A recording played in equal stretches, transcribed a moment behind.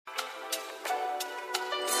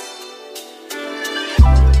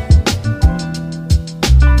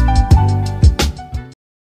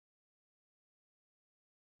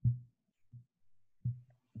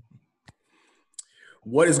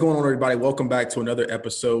What is going on, everybody? Welcome back to another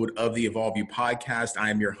episode of the Evolve You podcast. I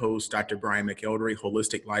am your host, Dr. Brian McElderry,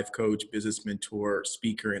 holistic life coach, business mentor,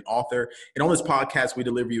 speaker, and author. And on this podcast, we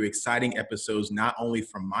deliver you exciting episodes, not only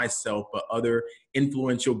from myself, but other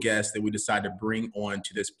influential guests that we decide to bring on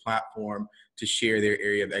to this platform to share their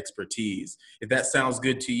area of expertise. If that sounds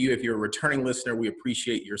good to you, if you're a returning listener, we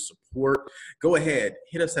appreciate your support. Go ahead,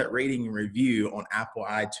 hit us that rating and review on Apple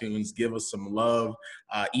iTunes. Give us some love.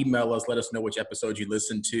 Email us. Let us know which episode you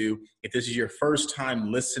listened to. If this is your first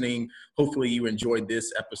time listening, hopefully you enjoyed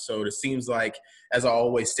this episode. It seems like, as I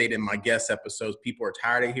always state in my guest episodes, people are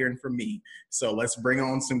tired of hearing from me. So let's bring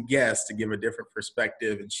on some guests to give a different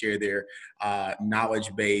perspective and share their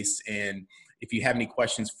knowledge base. And if you have any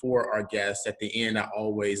questions for our guests, at the end, I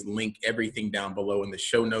always link everything down below in the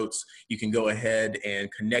show notes. You can go ahead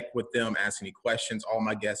and connect with them, ask any questions. All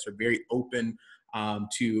my guests are very open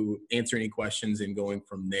to answer any questions and going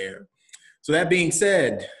from there. So that being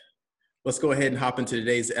said, let's go ahead and hop into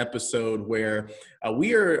today's episode where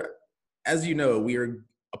we are, as you know, we are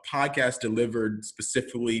a podcast delivered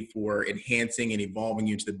specifically for enhancing and evolving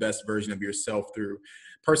you into the best version of yourself through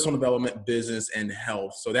personal development, business, and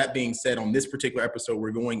health. So that being said, on this particular episode,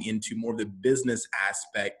 we're going into more of the business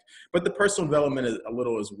aspect, but the personal development is a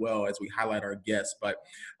little as well as we highlight our guests. But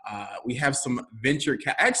we have some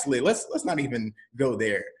actually, let's not even go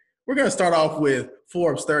there. We're going to start off with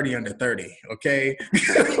Forbes 30 under 30, okay?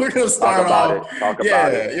 We're going to start off.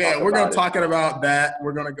 We're going to talk about that.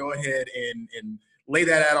 We're going to go ahead and lay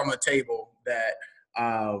that out on the table that,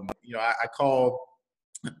 I call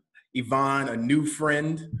Yvonne a new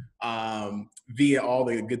friend via all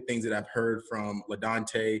the good things that I've heard from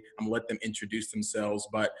LaDante. I'm going to let them introduce themselves,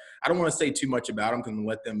 but I don't want to say too much about them. I'm going to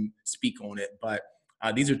let them speak on it. But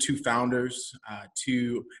these are two founders,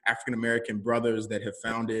 two African-American brothers that have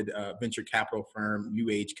founded a venture capital firm, New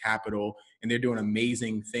Age Capital, and they're doing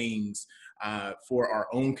amazing things for our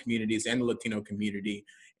own communities and the Latino community,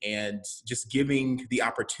 and just giving the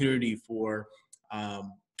opportunity for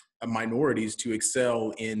minorities to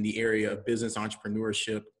excel in the area of business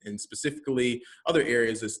entrepreneurship and specifically other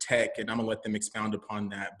areas as tech. And I'm gonna let them expound upon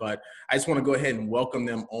that. But I just want to go ahead and welcome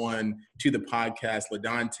them on to the podcast,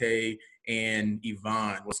 LaDante and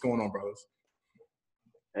Yvonne. What's going on, brothers?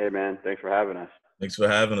 Hey, man. Thanks for having us. Thanks for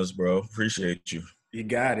having us, bro. Appreciate you. You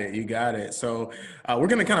got it. So we're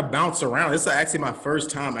going to kind of bounce around. This is actually my first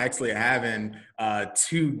time actually having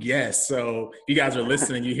two guests. So if you guys are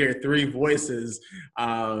listening, you hear three voices.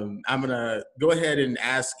 I'm going to go ahead and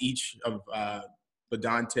ask each of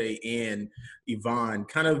LaDante and Yvonne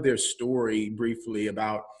kind of their story briefly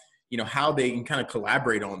about, how they can kind of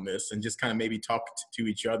collaborate on this and just kind of maybe talk to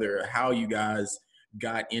each other, how you guys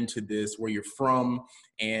got into this, where you're from,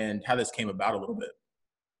 and how this came about a little bit.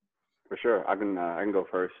 For sure. I can go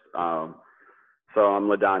first. So I'm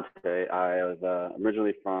LaDante. I was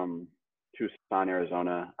originally from Tucson,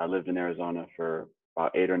 Arizona. I lived in Arizona for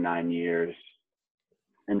about 8 or 9 years.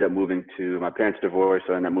 Ended up moving my parents divorced,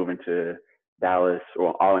 so I ended up moving to Dallas,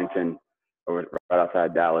 or Arlington, or right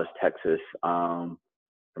outside Dallas, Texas, from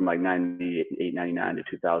like 98, 99 to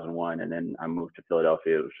 2001. And then I moved to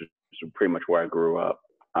Philadelphia, which is pretty much where I grew up,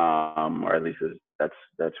 or at least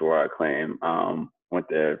that's where I claim. Went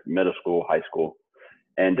to middle school, high school,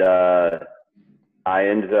 and I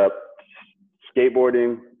ended up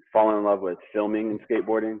skateboarding, falling in love with filming and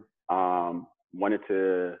skateboarding. Wanted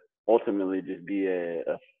to ultimately just be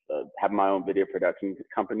have my own video production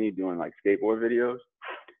company doing like skateboard videos.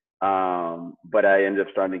 But I ended up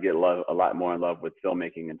starting to get a lot more in love with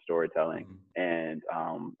filmmaking and storytelling, and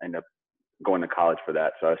ended up going to college for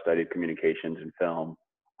that. So I studied communications and film,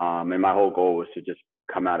 and my whole goal was to just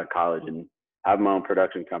come out of college and have my own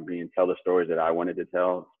production company and tell the stories that I wanted to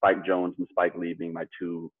tell. Spike Jonze and Spike Lee being my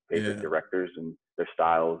two favorite directors, and their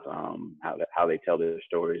styles, how they tell their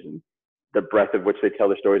stories, and the breadth of which they tell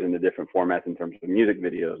their stories in the different formats in terms of music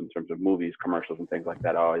videos, in terms of movies, commercials, and things like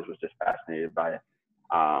that. I always was just fascinated by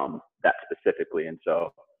that specifically. And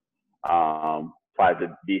so applied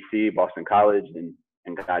to DC, Boston College, and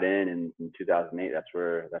got in 2008. That's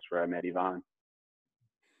where I met Yvonne.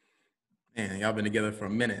 Man, y'all been together for a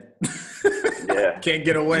minute. Yeah. Can't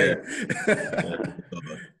get away.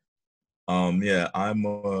 I'm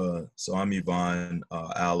Yvonne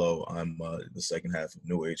Allo. I'm the second half of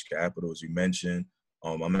New Age Capital, as you mentioned.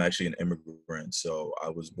 I'm actually an immigrant. So I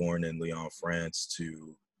was born in Lyon, France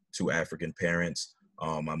to two African parents,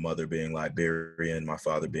 my mother being Liberian, my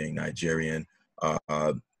father being Nigerian,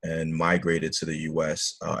 and migrated to the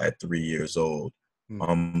U.S. At 3 years old.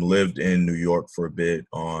 Lived in New York for a bit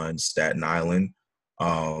on Staten Island.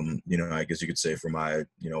 I guess you could say for my,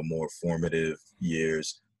 more formative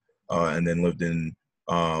years, and then lived in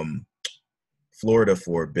Florida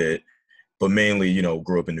for a bit, but mainly, you know,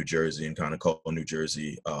 grew up in New Jersey and kind of called New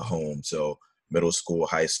Jersey home. So middle school,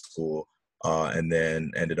 high school, and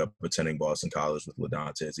then ended up attending Boston College with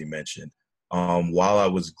LaDante, as he mentioned. While I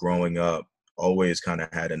was growing up, always kind of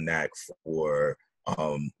had a knack for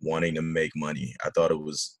wanting to make money. I thought it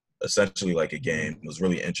was essentially like a game. It was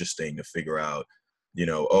really interesting to figure out, you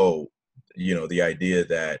know, the idea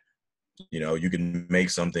that, you know, you can make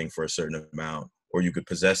something for a certain amount, or you could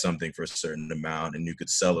possess something for a certain amount and you could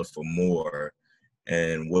sell it for more.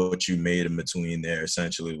 And what you made in between there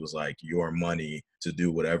essentially was like your money to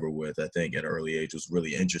do whatever with. I think at an early age was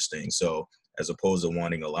really interesting. So as opposed to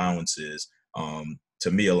wanting allowances,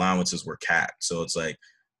 to me, allowances were capped. So it's like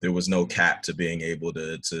there was no cap to being able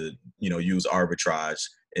to you know, use arbitrage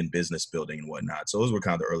in business building and whatnot. So those were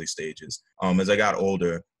kind of the early stages. As I got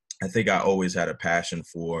older, I think I always had a passion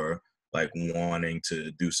for like wanting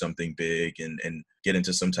to do something big and get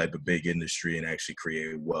into some type of big industry and actually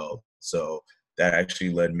create wealth. So that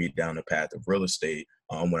actually led me down the path of real estate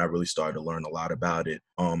when I really started to learn a lot about it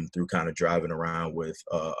through kind of driving around with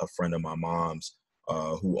a friend of my mom's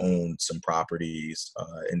who owned some properties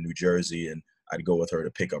in New Jersey, and I'd go with her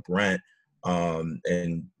to pick up rent.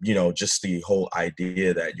 And, you know, just the whole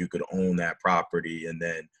idea that you could own that property and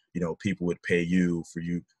then, you know, people would pay you for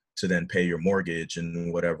you to then pay your mortgage,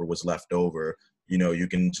 and whatever was left over, you know, you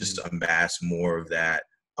can just amass more of that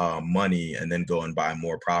money and then go and buy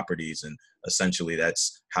more properties. And essentially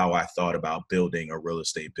that's how I thought about building a real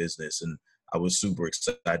estate business. And I was super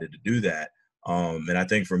excited to do that. And I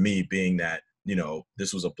think for me, being that, you know,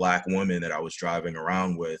 this was a Black woman that I was driving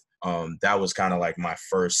around with, that was kind of like my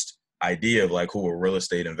first idea of like who a real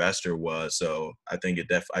estate investor was. So I think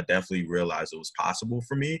I definitely realized it was possible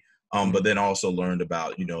for me. But then also learned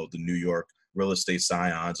about, you know, the New York real estate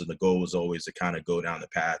scions. And the goal was always to kind of go down the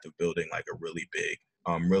path of building like a really big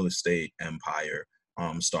real estate empire,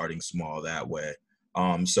 starting small that way.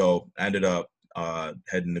 So I ended up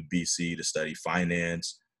heading to BC to study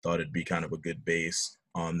finance. Thought it'd be kind of a good base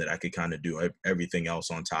that I could kind of do everything else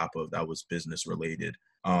on top of that was business related.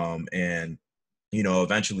 And, you know,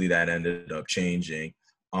 eventually that ended up changing.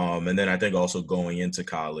 And then I think also going into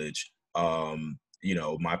college, you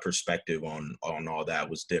know, my perspective on all that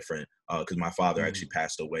was different because my father actually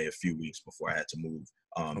passed away a few weeks before I had to move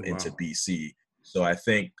into BC. So I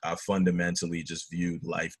think I fundamentally just viewed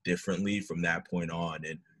life differently from that point on,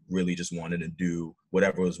 and really just wanted to do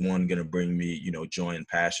whatever was going to bring me, you know, joy and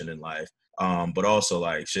passion in life. But also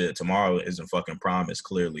like shit, tomorrow isn't fucking promised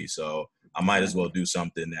clearly. So I might as well do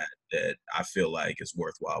something that I feel like is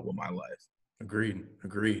worthwhile with my life.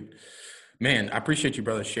 Agreed. Man, I appreciate you,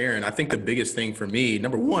 brother, sharing. I think the biggest thing for me,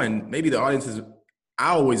 number one, maybe the audience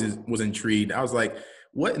I always was intrigued. I was like,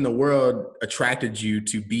 what in the world attracted you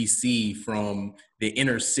to BC from the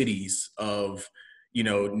inner cities of, you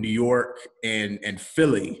know, New York and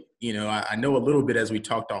Philly? You know, I know a little bit as we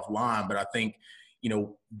talked offline, but I think, you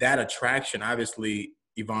know, that attraction, obviously,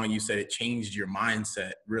 Yvonne, you said it changed your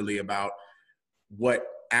mindset really about what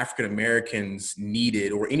African Americans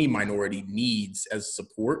needed or any minority needs as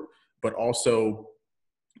support, but also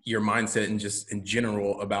your mindset and just in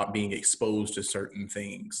general about being exposed to certain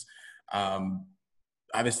things.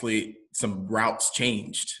 Obviously, some routes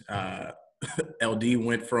changed. LD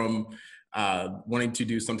went from wanting to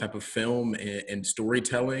do some type of film and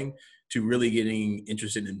storytelling to really getting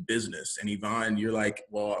interested in business. And Yvonne, you're like,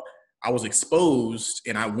 well, I was exposed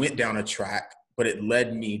and I went down a track, but it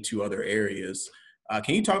led me to other areas.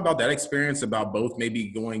 Can you talk about that experience about both maybe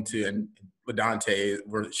going to, and LaDante,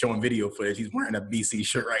 we're showing video footage, he's wearing a BC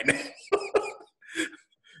shirt right now.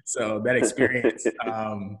 So that experience,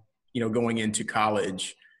 you know, going into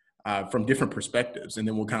college from different perspectives, and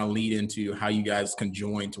then we'll kind of lead into how you guys can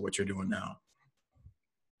join to what you're doing now.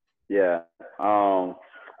 Yeah.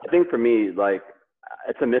 I think for me, like,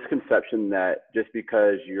 it's a misconception that just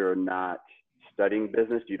because you're not studying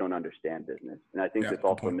business, you don't understand business. And I think it's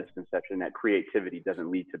also a misconception that creativity doesn't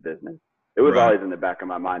lead to business. It was always in the back of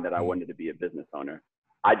my mind that I wanted to be a business owner.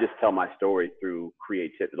 I just tell my story through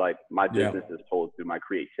creativity. Like my business is told through my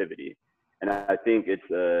creativity. And I think it's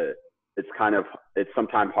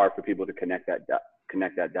sometimes hard for people to connect that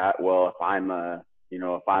dot. Well, if I'm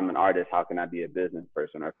an artist, how can I be a business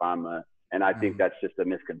person? Or and I think that's just a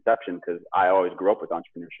misconception because I always grew up with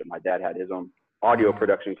entrepreneurship. My dad had his own audio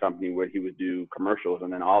production company where he would do commercials,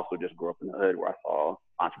 and then I also just grew up in the hood where I saw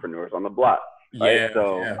entrepreneurs on the block. Right?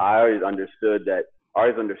 I always understood that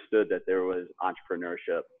there was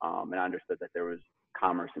entrepreneurship, and I understood that there was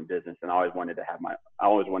commerce and business, and I always wanted to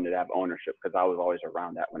have ownership because I was always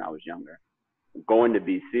around that when I was younger. Going to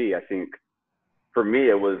BC, I think for me,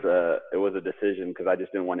 it was a decision because I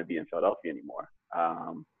just didn't want to be in Philadelphia anymore.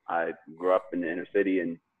 I grew up in the inner city,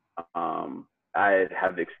 and um,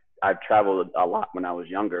 I've traveled a lot when I was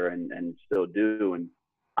younger, and still do. And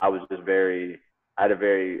I was just I had a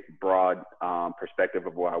very broad perspective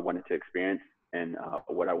of what I wanted to experience and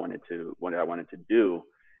what I wanted to do.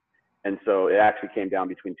 And so it actually came down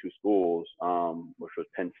between two schools, which was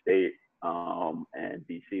Penn State and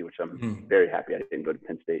BC, which I'm very happy I didn't go to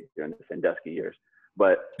Penn State during the Sandusky years.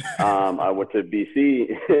 But I went to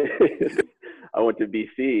BC. I went to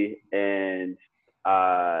BC, and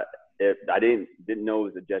I didn't know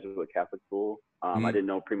it was a Jesuit Catholic school. I didn't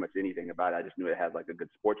know pretty much anything about it. I just knew it had like a good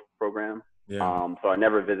sports program. Yeah. So I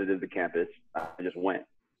never visited the campus. I just went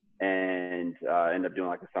and ended up doing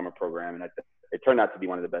like a summer program, and it turned out to be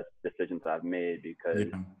one of the best decisions I've made because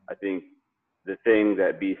I think the thing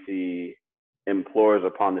that BC implores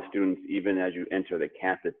upon the students, even as you enter the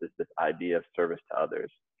campus, is this idea of service to others.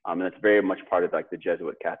 And that's very much part of like the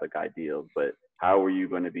Jesuit Catholic ideals, but how are you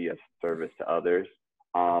going to be of service to others?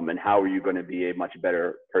 And how are you going to be a much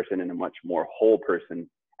better person and a much more whole person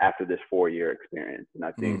after this 4-year experience? And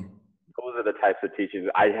I think those are the types of teachings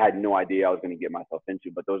I had no idea I was going to get myself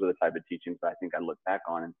into, but those are the type of teachings that I think I look back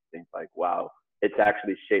on and think like, wow, it's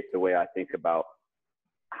actually shaped the way I think about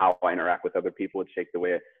how I interact with other people. It's shaped the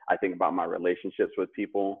way I think about my relationships with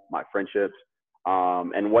people, my friendships,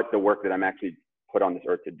 and what the work that I'm actually put on this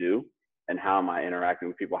earth to do, and how am I interacting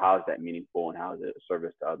with people? How is that meaningful, and how is it a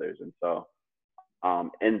service to others? And so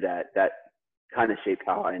in that kind of shaped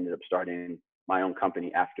how I ended up starting my own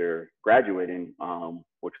company after graduating,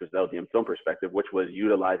 which was LDM Film Perspective, which was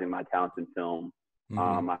utilizing my talents in film,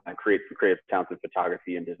 my creative talents in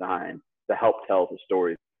photography and design to help tell the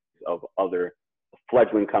stories of other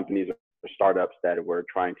fledgling companies or startups that were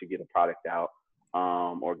trying to get a product out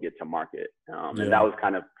or get to market. And that was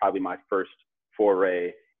kind of probably my first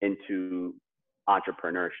foray into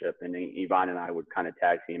entrepreneurship. And then Yvonne and I would kind of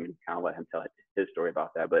tag team and kind of let him tell his story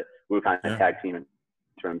about that. But we would kind of tag team in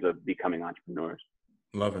terms of becoming entrepreneurs.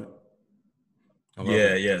 Love it.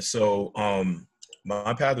 Yeah. So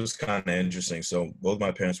my path was kind of interesting. So both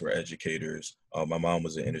my parents were educators. My mom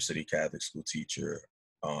was an inner city Catholic school teacher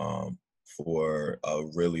for a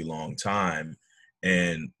really long time.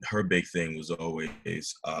 And her big thing was always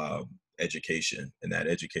education. And that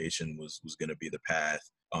education was going to be the path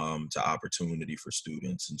to opportunity for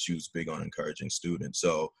students. And she was big on encouraging students.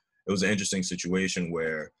 So it was an interesting situation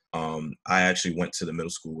where I actually went to the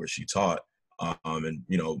middle school where she taught. And,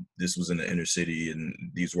 you know, this was in the inner city and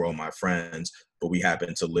these were all my friends, but we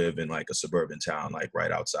happened to live in like a suburban town, like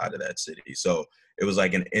right outside of that city. So it was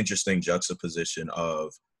like an interesting juxtaposition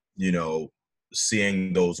of, you know,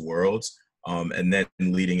 seeing those worlds. And then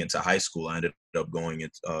leading into high school, I ended up going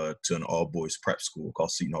to an all boys prep school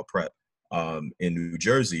called Seton Hall Prep in New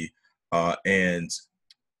Jersey. And,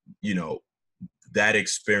 you know, that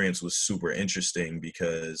experience was super interesting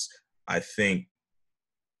because I think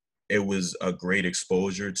it was a great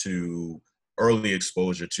early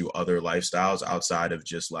exposure to other lifestyles outside of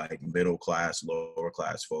just like middle class, lower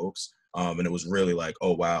class folks. And it was really like,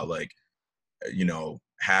 oh, wow, like, you know,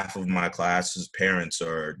 half of my class's parents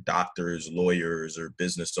are doctors, lawyers, or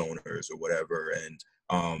business owners or whatever.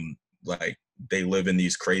 And like they live in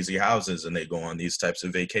these crazy houses and they go on these types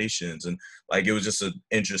of vacations. And like, it was just an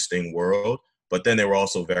interesting world. But then they were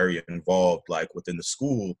also very involved, like within the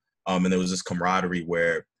school. And there was this camaraderie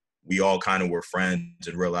where we all kind of were friends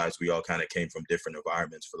and realized we all kind of came from different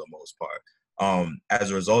environments for the most part.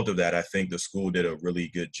 As a result of that, I think the school did a really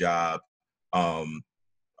good job,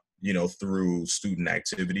 you know, through student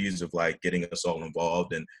activities of like getting us all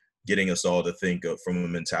involved and getting us all to think of from a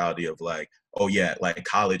mentality of like, oh yeah, like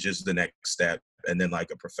college is the next step. And then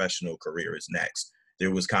like a professional career is next.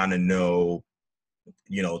 There was kind of no,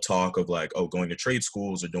 you know, talk of like, oh, going to trade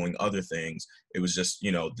schools or doing other things. It was just,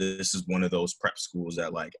 you know, this is one of those prep schools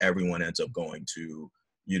that like everyone ends up going to,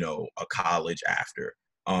 you know, a college after.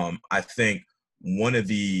 I think one of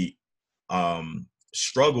the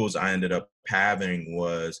struggles I ended up having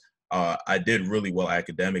was I did really well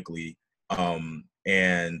academically.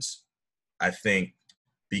 And I think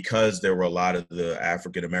because there were a lot of the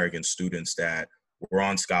African-American students that were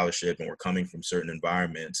on scholarship and were coming from certain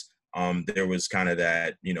environments, there was kind of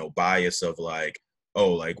that, you know, bias of like,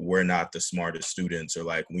 oh, like we're not the smartest students or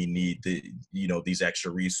like we need the, you know, these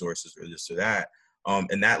extra resources or this or that.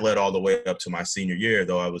 And that led all the way up to my senior year,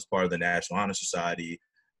 though I was part of the National Honor Society,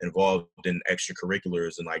 involved in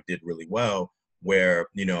extracurriculars and like did really well, where,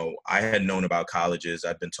 you know, I had known about colleges.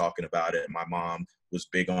 I'd been talking about it. My mom was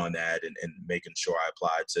big on that and making sure I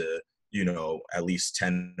applied to, you know, at least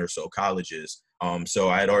 10 or so colleges. So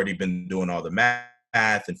I had already been doing all the math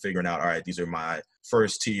and figuring out, all right, these are my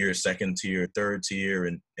first tier, second tier, third tier,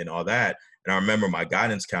 and all that. And I remember my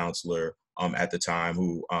guidance counselor at the time,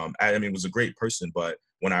 who I mean was a great person, but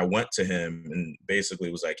when I went to him and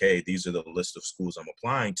basically was like, hey, these are the list of schools I'm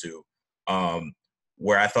applying to,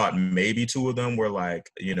 where I thought maybe two of them were like,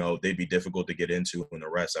 they'd be difficult to get into, and the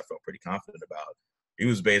rest I felt pretty confident about. He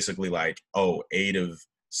was basically like, oh,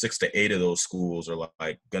 6 to 8 of those schools are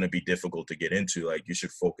like going to be difficult to get into. Like, you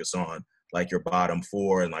should focus on like your bottom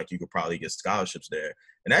 4, and like you could probably get scholarships there.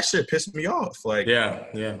 And that shit pissed me off. Like, yeah.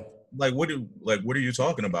 Like, what are you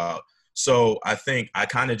talking about? So I think I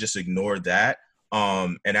kind of just ignored that.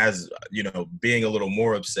 And as being a little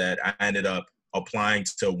more upset, I ended up applying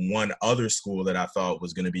to one other school that I thought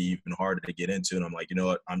was going to be even harder to get into. And I'm like, you know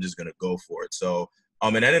what, I'm just going to go for it. So,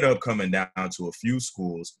 it ended up coming down to a few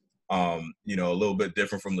schools, a little bit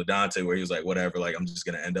different from LaDante, where he was like, whatever, like, I'm just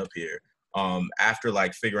going to end up here. After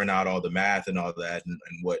like figuring out all the math and all that and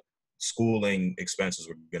what schooling expenses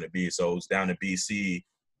were going to be. So it was down to BC,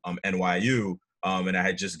 NYU, and I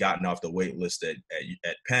had just gotten off the wait list at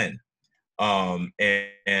Penn.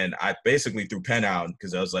 And I basically threw Penn out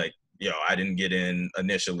because I was like, I didn't get in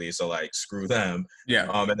initially, so like, screw them. Yeah.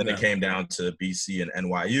 And then it came down to BC and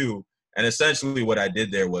NYU. And essentially what I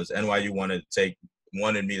did there was NYU wanted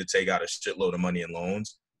me to take out a shitload of money in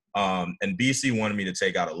loans. And BC wanted me to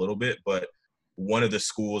take out a little bit, but one of the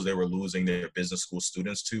schools they were losing their business school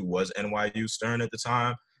students to was NYU Stern at the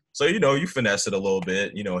time. So, you finesse it a little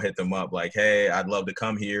bit, hit them up like, hey, I'd love to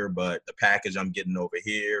come here, but the package I'm getting over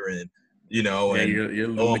here, and, and you're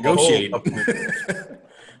negotiating.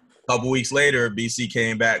 Couple weeks later, BC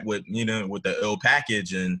came back with the ill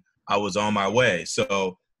package, and I was on my way.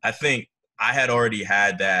 So I think I had already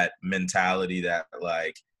had that mentality that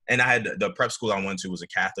like, and I had the prep school I went to was a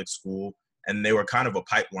Catholic school, and they were kind of a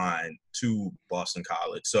pipeline to Boston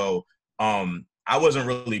College. So I wasn't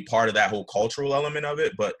really part of that whole cultural element of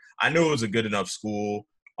it, but I knew it was a good enough school.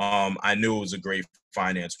 I knew it was a great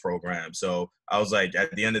finance program. So I was like,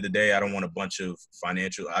 at the end of the day, I don't want a bunch of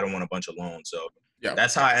loans. So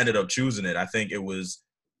that's how I ended up choosing it. I think it was,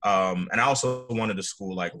 and I also wanted a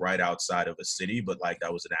school like right outside of a city, but like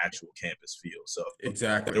that was an actual campus feel. So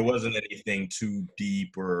exactly, there wasn't anything too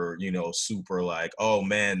deep or, super like, oh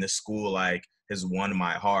man, this school like has won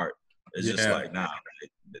my heart. It's just like, nah,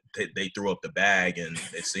 they threw up the bag and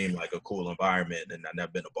it seemed like a cool environment, and I've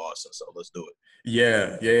never been to Boston, so let's do it.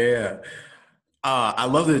 Yeah. I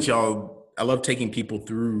love that I love taking people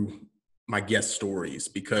through my guest stories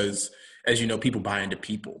because, as you know, people buy into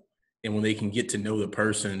people. And when they can get to know the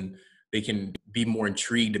person, they can be more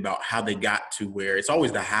intrigued about how they got to where. It's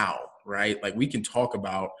always the how, right? Like, we can talk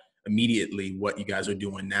about immediately what you guys are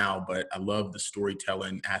doing now, but I love the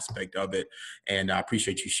storytelling aspect of it. And I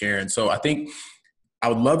appreciate you sharing. So I think I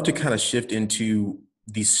would love to kind of shift into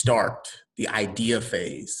the idea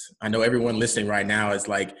phase. I know everyone listening right now is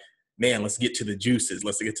like, man, let's get to the juices.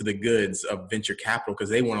 Let's get to the goods of venture capital, because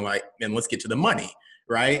they want to like, man, let's get to the money,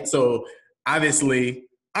 right? So obviously,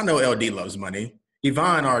 I know LD loves money.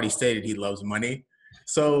 Yvonne already stated he loves money.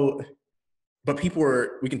 So, but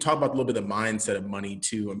we can talk about a little bit of the mindset of money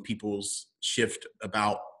too, and people's shift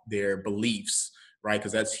about their beliefs, right?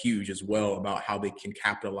 Because that's huge as well, about how they can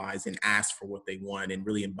capitalize and ask for what they want and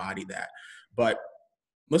really embody that. But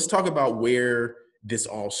let's talk about where this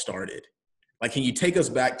all started. Like, can you take us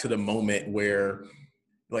back to the moment where,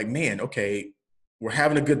 like, man, okay, we're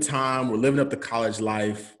having a good time, we're living up the college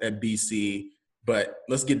life at BC, but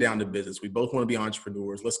let's get down to business. We both want to be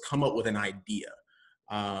entrepreneurs. Let's come up with an idea,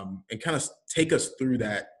 and kind of take us through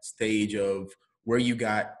that stage of where you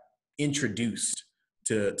got introduced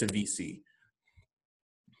to VC.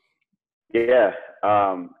 Yeah.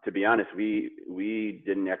 To be honest, we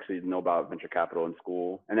didn't actually know about venture capital in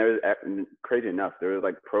school, and there was, crazy enough, there were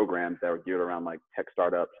like programs that were geared around like tech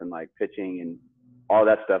startups and like pitching and all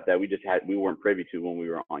that stuff that we weren't privy to when we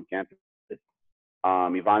were on campus.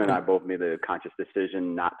 Yvonne and I both made a conscious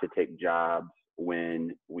decision not to take jobs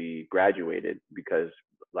when we graduated because,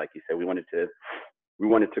 like you said, we wanted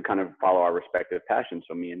to kind of follow our respective passions.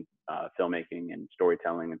 So me and filmmaking and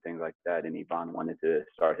storytelling and things like that, and Yvonne wanted to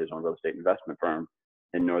start his own real estate investment firm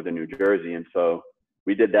in northern New Jersey, and so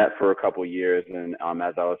we did that for a couple of years. And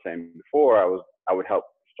as I was saying before, I would help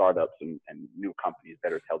startups and new companies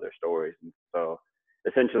better tell their stories. And so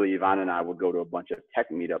essentially, Yvonne and I would go to a bunch of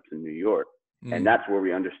tech meetups in New York. And that's where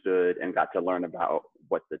we understood and got to learn about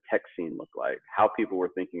what the tech scene looked like, how people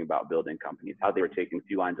were thinking about building companies, how they were taking a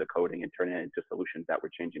few lines of coding and turning it into solutions that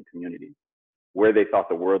were changing communities, where they thought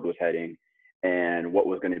the world was heading, and what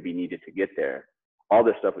was going to be needed to get there. all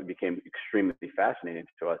this stuff became extremely fascinating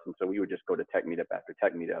to us. And so we would just go to tech meetup after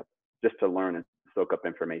tech meetup just to learn and soak up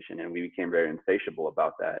information. And we became very insatiable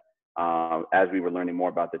about that. As we were learning more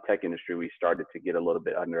about the tech industry, we started to get a little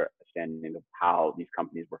bit understanding of how these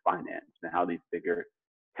companies were financed and how these bigger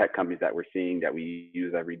tech companies that we're seeing that we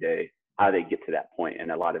use every day, how they get to that point.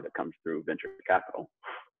 And a lot of it comes through venture capital.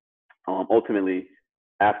 Ultimately,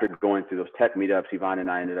 after going through those tech meetups, Yvonne and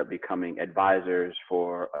I ended up becoming advisors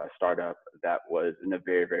for a startup that was in the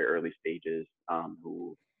very, very early stages,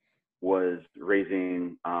 who was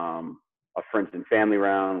raising a friends and family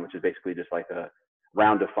round, which is basically just like a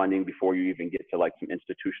round of funding before you even get to like some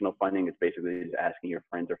institutional funding. It's basically just asking your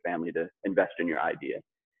friends or family to invest in your idea.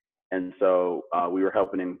 And so we were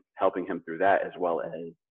helping him through that, as well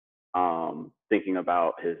as thinking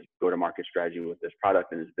about his go-to-market strategy with this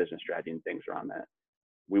product and his business strategy and things around that.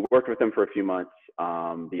 We worked with him for a few months.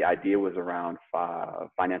 The idea was around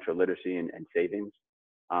financial literacy and savings.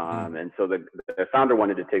 And so the founder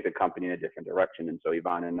wanted to take the company in a different direction. And so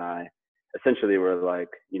Yvonne and I essentially were like,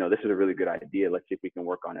 this is a really good idea. Let's see if we can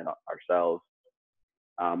work on it ourselves.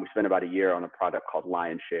 We spent about a year on a product called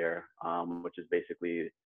Lionshare, which is basically,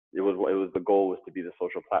 the goal was to be the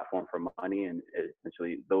social platform for money, and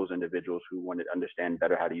essentially those individuals who wanted to understand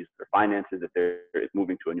better how to use their finances, if they're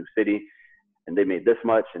moving to a new city and they made this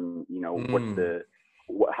much, and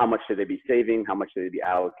how much should they be saving, how much should they be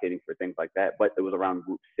allocating for things like that. But it was around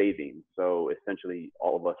group saving, so essentially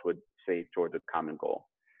all of us would save towards a common goal.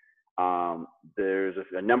 There's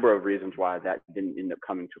a number of reasons why that didn't end up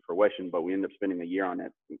coming to fruition, but we ended up spending a year on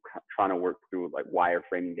it, trying to work through like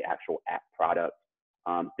wireframing the actual app product,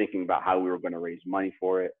 thinking about how we were going to raise money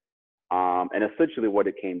for it. And essentially what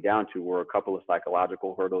it came down to were a couple of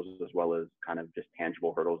psychological hurdles, as well as kind of just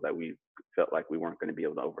tangible hurdles that we felt like we weren't going to be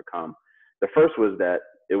able to overcome. The first was that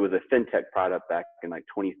it was a fintech product back in like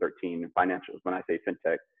 2013, financials. When I say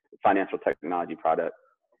fintech, financial technology product.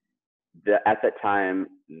 At that time,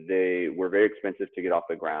 they were very expensive to get off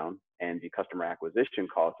the ground, and the customer acquisition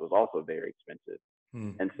cost was also very expensive.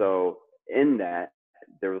 And so in that,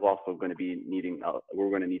 there was also going to be we were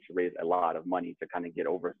going to need to raise a lot of money to kind of get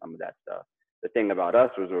over some of that stuff. The thing about us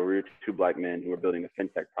was we were two Black men who were building a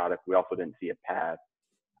fintech product. We also didn't see a path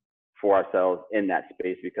for ourselves in that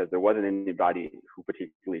space because there wasn't anybody who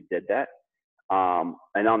particularly did that.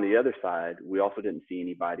 And on the other side, we also didn't see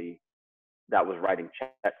anybody that was writing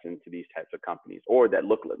checks into these types of companies, or that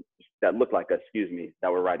looked like us,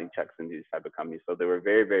 that were writing checks in these type of companies. So there were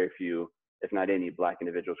very, very few, if not any, Black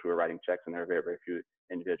individuals who were writing checks, and there were very, very few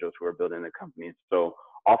individuals who were building the companies. So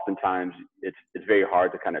oftentimes it's very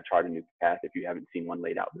hard to kind of chart a new path if you haven't seen one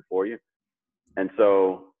laid out before you. And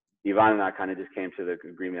so Yvonne and I kind of just came to the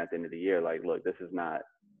agreement at the end of the year, like, look, this is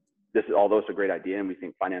although it's a great idea, and we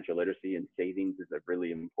think financial literacy and savings is a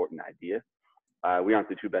really important idea, we aren't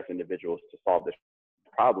the two best individuals to solve this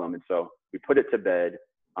problem. And so we put it to bed.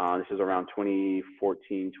 This is around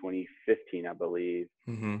 2014, 2015, I believe.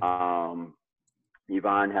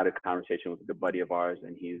 Yvonne had a conversation with a good buddy of ours,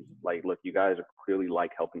 and he's like, look, you guys are clearly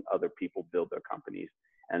like helping other people build their companies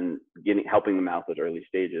and helping them out at early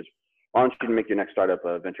stages. Why don't you make your next startup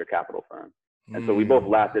a venture capital firm? And so we both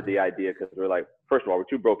laughed at the idea, because we're like, first of all, we're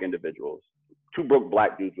two broke individuals, two broke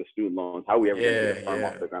Black dudes with student loans. How are we ever going to get a firm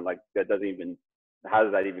off the ground? Like, how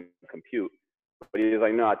does that even compute? But he was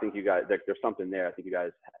like, no, I think you guys, there's something there. I think you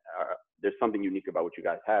guys, there's something unique about what you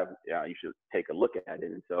guys have. Yeah, you should take a look at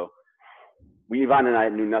it. And so Yvonne and I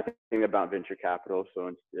knew nothing about venture capital.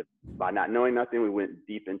 So by not knowing nothing, we went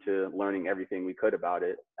deep into learning everything we could about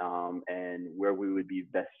it, and where we would be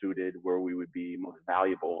best suited, where we would be most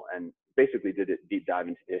valuable, and basically did a deep dive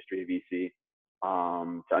into the history of VC,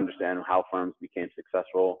 to understand how firms became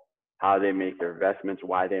successful, how they make their investments,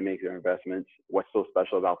 why they make their investments, what's so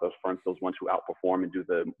special about those firms, those ones who outperform and do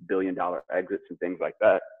the billion-dollar exits and things like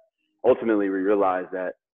that. Ultimately, we realized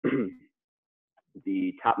that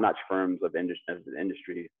the top-notch firms of the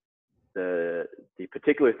industry, the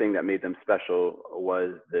particular thing that made them special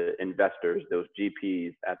was the investors, those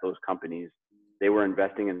GPs at those companies. They were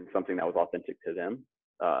investing in something that was authentic to them,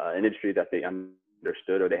 an industry that they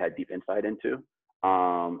understood or they had deep insight into,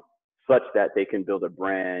 such that they can build a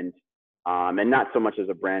brand, and not so much as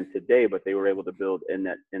a brand today, but they were able to build in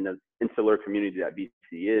the insular community that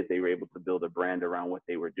VC is, they were able to build a brand around what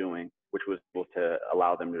they were doing, which was able to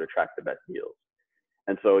allow them to attract the best deals.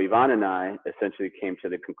 And so Yvonne and I essentially came to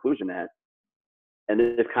the conclusion that, and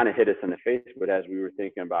this kind of hit us in the face, but as we were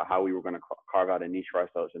thinking about how we were going to carve out a niche for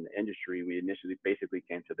ourselves in the industry, we initially basically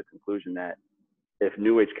came to the conclusion that if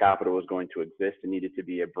New Age Capital was going to exist, it needed to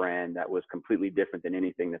be a brand that was completely different than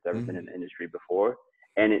anything that's ever been in the industry before.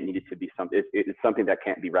 and it needed to be something. It's something that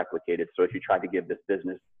can't be replicated. So if you tried to give this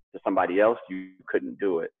business to somebody else, you couldn't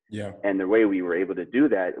do it. Yeah. And the way we were able to do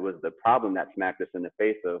that was the problem that smacked us in the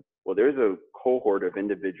face of, well, there's a cohort of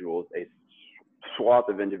individuals, a swath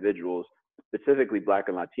of individuals, specifically Black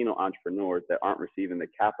and Latino entrepreneurs, that aren't receiving the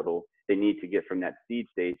capital they need to get from that seed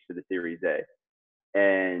stage to the Series A.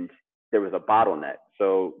 And there was a bottleneck.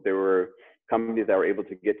 So there were companies that were able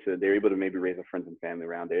to they're able to maybe raise a friends and family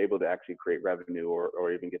round. They're able to actually create revenue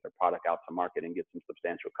or even get their product out to market and get some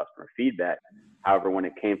substantial customer feedback. However, when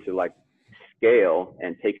it came to like scale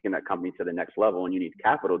and taking that company to the next level, and you need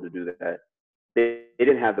capital to do that, they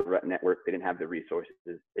didn't have the network, they didn't have the resources,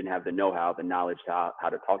 didn't have the know-how, the knowledge to how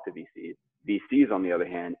to talk to VCs. VCs, on the other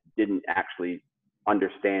hand, didn't actually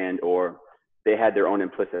understand, or they had their own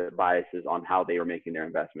implicit biases on how they were making their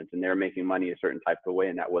investments, and they were making money a certain type of way,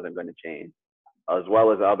 and that wasn't going to change, as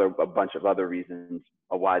well as a bunch of other reasons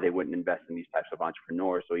of why they wouldn't invest in these types of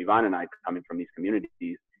entrepreneurs. So Yvonne and I, coming from these communities,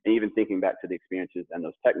 and even thinking back to the experiences and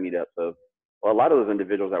those tech meetups of, well, a lot of those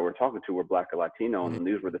individuals that we're talking to were Black or Latino, and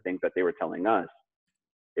these were the things that they were telling us.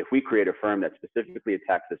 If we create a firm that specifically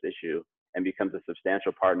attacks this issue and becomes a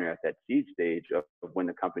substantial partner at that seed stage of when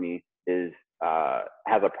the company is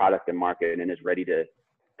has a product in market and is ready to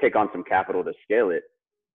take on some capital to scale it,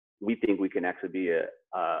 we think we can actually be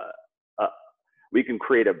we can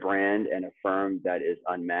create a brand and a firm that is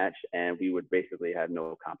unmatched, and we would basically have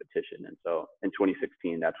no competition. And so in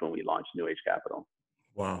 2016, that's when we launched New Age Capital.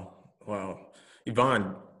 Wow.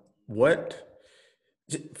 Yvonne,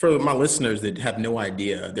 for my listeners that have no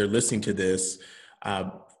idea, they're listening to this,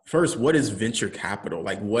 first, what is venture capital?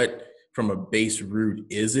 Like, what from a base root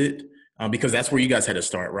is it? Because that's where you guys had to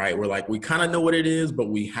start, right? We're like, we kind of know what it is, but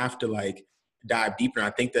we have to like dive deeper. And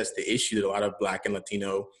I think that's the issue that a lot of Black and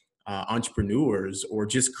Latino entrepreneurs or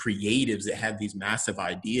just creatives that have these massive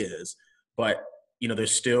ideas, but, they're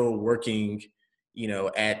still working,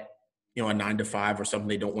 at, a 9-to-5 or something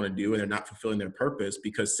they don't want to do, and they're not fulfilling their purpose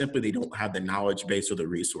because simply they don't have the knowledge base or the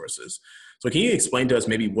resources. So can you explain to us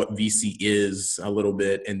maybe what VC is a little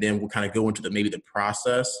bit, and then we'll kind of go into maybe the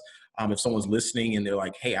process. If someone's listening and they're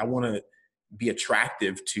like, hey, I want to be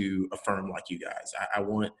attractive to a firm like you guys. I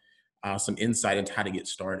want some insight into how to get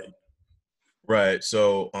started. Right.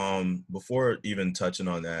 So before even touching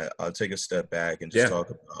on that, I'll take a step back and just talk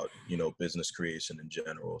about, business creation in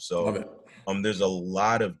general. So there's a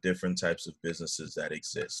lot of different types of businesses that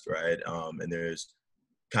exist, right? And there's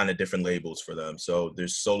kind of different labels for them. So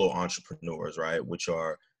there's solo entrepreneurs, right? Which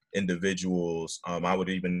are individuals. I would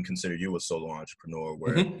even consider you a solo entrepreneur,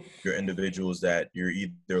 where you're individuals that you're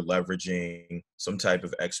either leveraging some type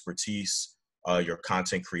of expertise, your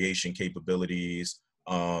content creation capabilities,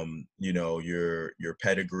 your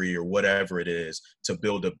pedigree or whatever it is to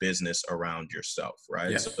build a business around yourself,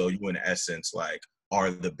 right? Yes. So you in essence like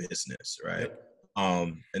are the business, right?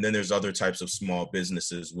 And then there's other types of small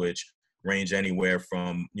businesses which range anywhere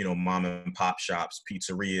from, mom and pop shops,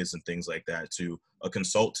 pizzerias and things like that, to a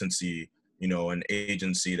consultancy, an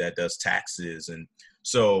agency that does taxes. And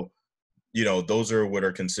so those are what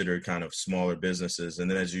are considered kind of smaller businesses. And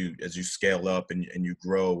then as you scale up and you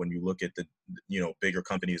grow, when you look at the, bigger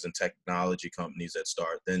companies and technology companies that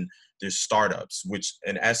start, then there's startups, which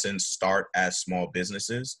in essence start as small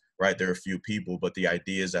businesses, right? There are a few people, but the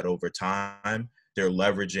idea is that over time, they're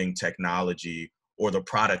leveraging technology, or the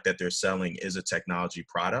product that they're selling is a technology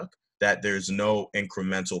product, that there's no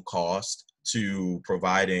incremental cost to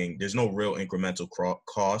providing, there's no real incremental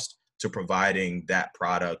cost to providing that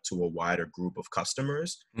product to a wider group of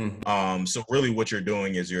customers. So really what you're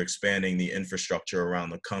doing is you're expanding the infrastructure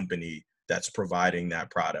around the company that's providing that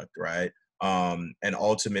product, right? And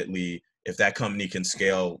ultimately, if that company can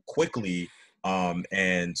scale quickly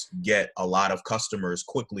and get a lot of customers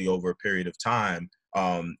quickly over a period of time,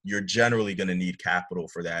 you're generally going to need capital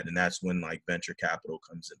for that. And that's when like venture capital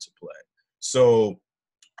comes into play. So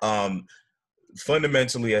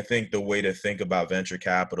fundamentally, I think the way to think about venture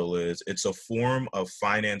capital is it's a form of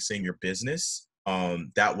financing your business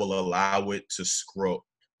that will allow it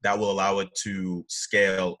to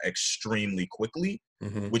scale extremely quickly,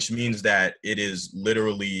 which means that it is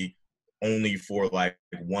literally only for like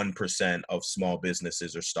 1% of small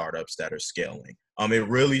businesses or startups that are scaling. It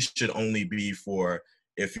really should only be for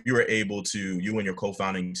if you and your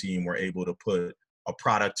co-founding team were able to put a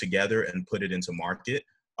product together and put it into market.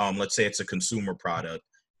 Let's say it's a consumer product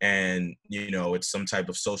and, it's some type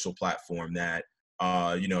of social platform that,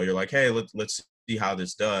 you're like, hey, let's see how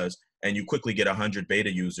this does. And you quickly get 100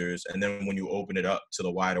 beta users. And then when you open it up to the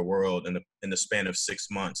wider world in the span of 6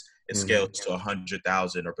 months, it scales to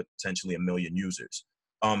 100,000 or potentially 1 million users.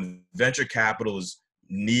 Venture capital is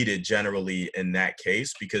needed generally in that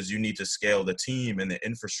case, because you need to scale the team and the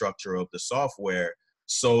infrastructure of the software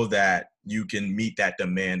so that you can meet that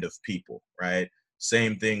demand of people, right?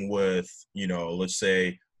 Same thing with, let's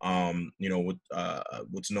say, with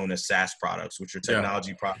what's known as SaaS products, which are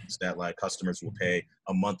technology products that like customers will pay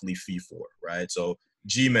a monthly fee for, right? So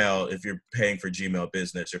Gmail, if you're paying for Gmail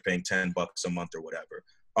business, you're paying $10 a month or whatever.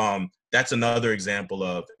 That's another example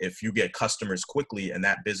of, if you get customers quickly and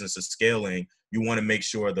that business is scaling, you want to make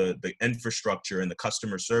sure the infrastructure and the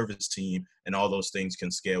customer service team and all those things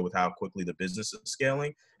can scale with how quickly the business is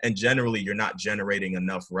scaling. And generally, you're not generating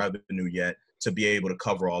enough revenue yet to be able to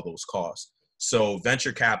cover all those costs. So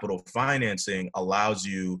venture capital financing allows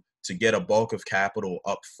you to get a bulk of capital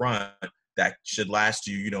up front that should last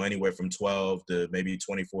you, anywhere from 12 to maybe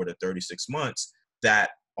 24 to 36 months,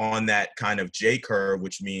 that on that kind of J curve,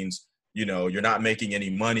 which means, you're not making any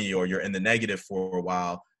money or you're in the negative for a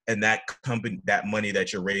while. And that money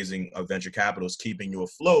that you're raising of venture capital is keeping you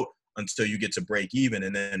afloat until you get to break even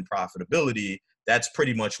and then profitability. That's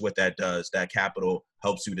pretty much what that does. That capital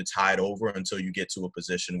helps you to tide over until you get to a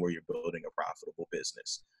position where you're building a profitable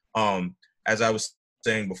business. As I was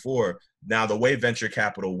saying before, now the way venture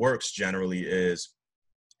capital works generally is,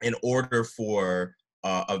 in order for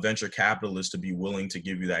a venture capitalist to be willing to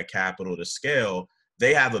give you that capital to scale,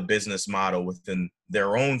 they have a business model within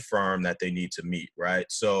their own firm that they need to meet, right?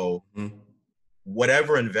 So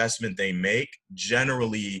whatever investment they make,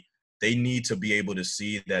 generally, they need to be able to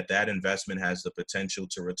see that that investment has the potential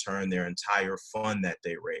to return their entire fund that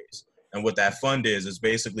they raise. And what that fund is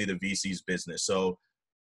basically the VC's business. So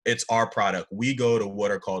it's our product. We go to what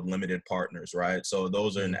are called limited partners, right? So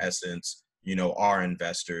those are in essence, our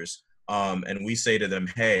investors. And we say to them,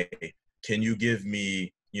 hey, can you give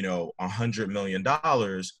me, $100 million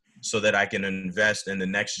so that I can invest in the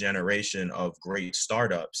next generation of great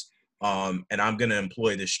startups? And I'm going to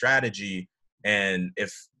employ this strategy. And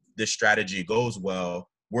if this strategy goes well,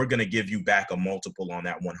 we're going to give you back a multiple on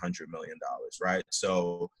that $100 million, right?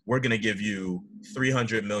 So we're going to give you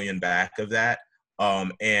 300 million back of that.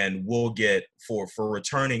 And we'll get, for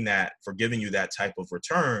returning that, for giving you that type of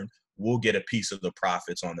return, we'll get a piece of the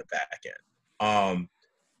profits on the back end.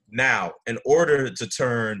 Now, in order to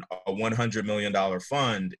turn a $100 million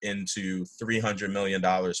fund into $300 million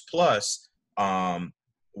plus,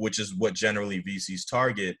 which is what generally VCs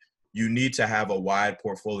target, you need to have a wide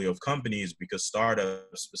portfolio of companies, because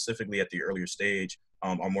startups, specifically at the earlier stage,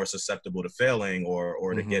 are more susceptible to failing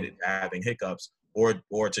or to having hiccups or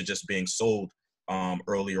to just being sold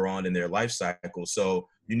earlier on in their life cycle. So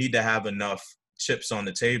you need to have enough chips on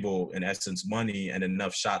the table, in essence, money, and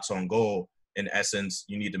enough shots on goal. In essence,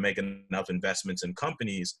 you need to make enough investments in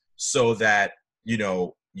companies so that,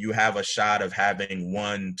 you have a shot of having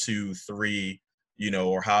 1, 2, 3,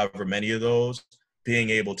 or however many of those, being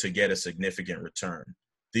able to get a significant return.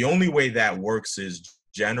 The only way that works is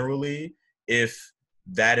generally if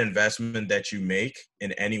that investment that you make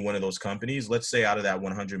in any one of those companies, let's say out of that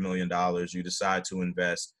 $100 million, you decide to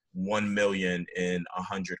invest 1 million in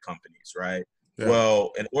 100 companies, right? Yeah.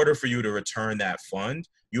 Well, in order for you to return that fund,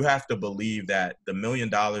 you have to believe that the $1 million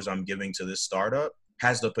I'm giving to this startup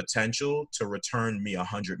has the potential to return me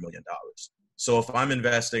 $100 million. So if I'm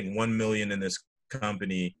investing 1 million in this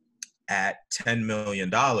company at $10 million,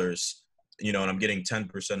 and I'm getting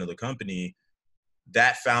 10% of the company,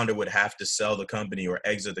 that founder would have to sell the company or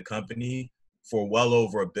exit the company for well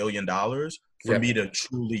over $1 billion for me to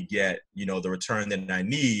truly get, the return that I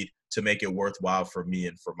need to make it worthwhile for me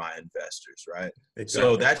and for my investors, right? Exactly.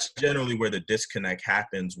 So that's generally where the disconnect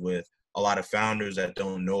happens with a lot of founders that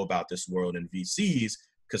don't know about this world in VCs,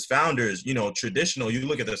 because founders, traditional, you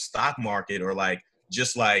look at the stock market or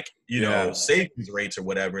just savings rates or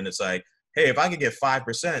whatever, and it's like, hey, if I could get 5%,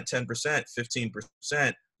 10%,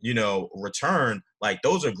 15%, return,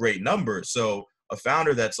 those are great numbers. So a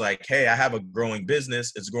founder that's like, hey, I have a growing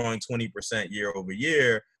business, it's growing 20% year over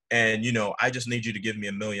year, and, I just need you to give me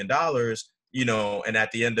 $1 million, and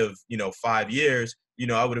at the end of, 5 years,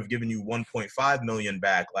 I would have given you 1.5 million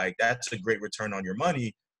back. That's a great return on your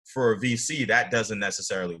money. For a VC, that doesn't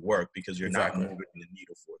necessarily work because you're not moving the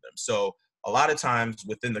needle for them. So a lot of times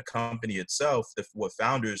within the company itself, what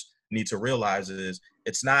founders need to realize is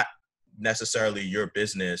it's not necessarily your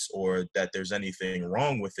business or that there's anything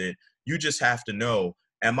wrong with it. You just have to know,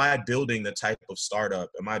 am I building the type of startup?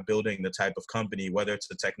 Am I building the type of company, whether it's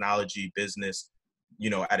a technology business,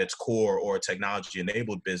 at its core, or a technology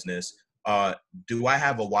enabled business? Do I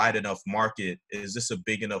have a wide enough market? Is this a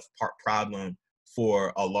big enough problem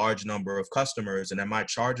for a large number of customers? And am I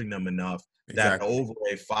charging them enough that over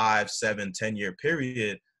a 5, 7, 10 year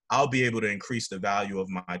period, I'll be able to increase the value of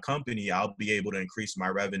my company. I'll be able to increase my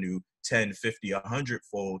revenue 10, 50, 100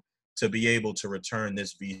 fold to be able to return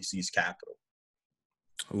this VC's capital.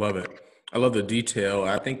 I love it. I love the detail.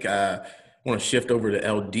 I think I want to shift over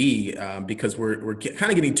to LD because we're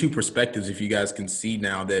kind of getting two perspectives. If you guys can see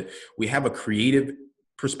now that we have a creative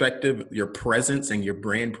perspective, your presence and your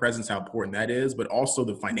brand presence, how important that is, but also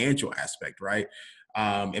the financial aspect, right?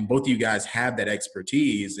 And both of you guys have that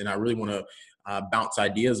expertise, and I really want to bounce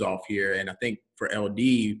ideas off here. And I think for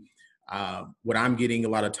LD, what I'm getting a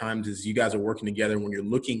lot of times is you guys are working together when you're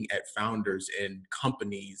looking at founders and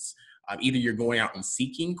companies. Either you're going out and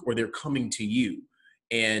seeking or they're coming to you.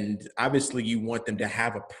 And obviously you want them to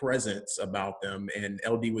have a presence about them. And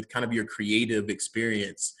LD, with kind of your creative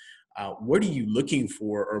experience, what are you looking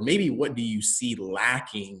for? Or maybe what do you see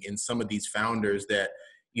lacking in some of these founders that,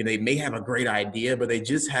 you know, they may have a great idea, but they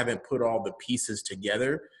just haven't put all the pieces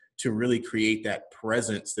together to really create that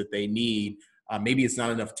presence that they need. Maybe it's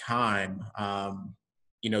not enough time.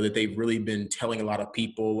 You know, that they've really been telling a lot of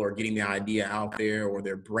people or getting the idea out there, or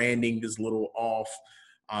their branding is a little off.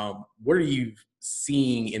 What are you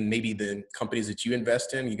seeing in maybe the companies that you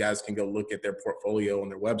invest in? You guys can go look at their portfolio on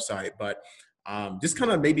their website, but just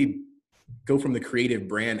kind of maybe go from the creative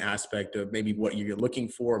brand aspect of maybe what you're looking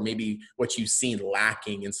for, maybe what you've seen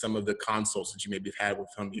lacking in some of the consults that you maybe have had with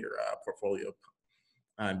some of your portfolio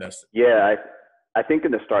investors. Yeah, I think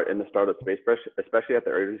in the startup space, especially at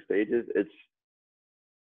the early stages,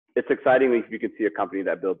 it's exciting if you can see a company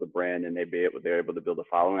that builds a brand and they're able to build a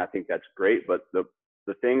following. I think that's great. But the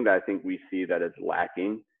thing that I think we see that is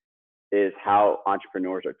lacking is how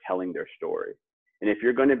entrepreneurs are telling their story. And if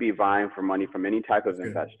you're going to be vying for money from any type of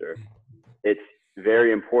investor, it's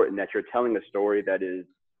very important that you're telling a story that is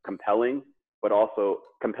compelling, but also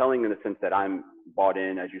compelling in the sense that I'm bought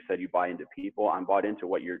in. As you said, you buy into people. I'm bought into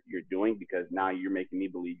what you're doing, because now you're making me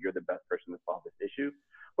believe you're the best person to solve this issue.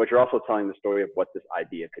 But you're also telling the story of what this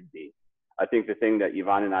idea could be. I think the thing that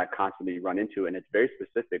Yvonne and I constantly run into, and it's very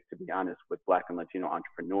specific, to be honest, with Black and Latino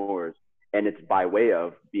entrepreneurs, and it's by way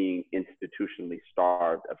of being institutionally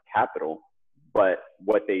starved of capital. But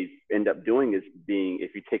what they end up doing is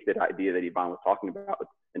if you take that idea that Yvonne was talking about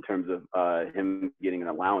in terms of him getting an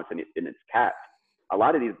allowance and it's capped, a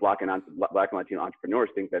lot of these Black and Latino entrepreneurs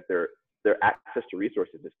think that their access to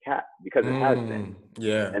resources is capped because it has been.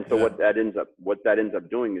 Yeah. And so what that ends up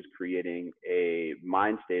doing is creating a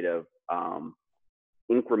mind state of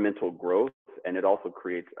incremental growth, and it also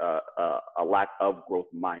creates a lack of growth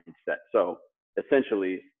mindset. So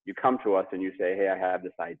essentially, you come to us and you say, "Hey, I have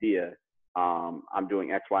this idea. I'm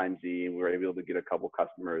doing X, Y, and Z, and we're able to get a couple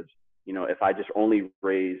customers. You know, if I just only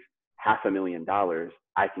raise $500,000,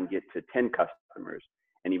 I can get to 10 customers."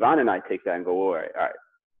 And Yvonne and I take that and go, all right.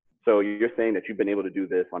 So you're saying that you've been able to do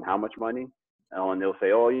this on how much money? And they'll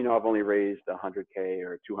say, "Oh, you know, I've only raised 100K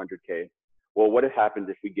or 200K. Well, what if happens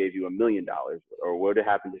if we gave you $1 million? Or what if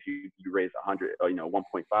happens if you raised 100, or,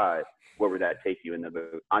 1.5? Where would that take you?" And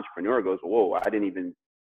the entrepreneur goes, "Whoa,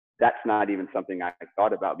 that's not even something I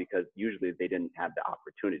thought about," because usually they didn't have the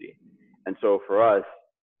opportunity. And so for us,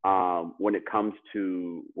 when it comes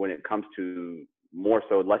to more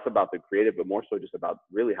so less about the creative, but more so just about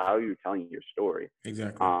really how you're telling your story.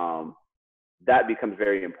 Exactly. That becomes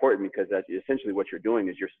very important, because that's essentially what you're doing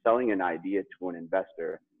is you're selling an idea to an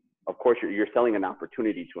investor. Of course, you're selling an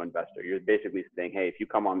opportunity to an investor. You're basically saying, "Hey, if you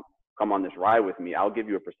come on this ride with me, I'll give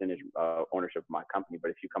you a percentage ownership of my company.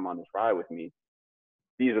 But if you come on this ride with me,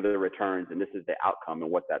 these are the returns, and this is the outcome,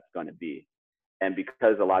 and what that's going to be." And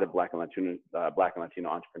because a lot of Black and Latino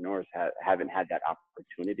entrepreneurs haven't had that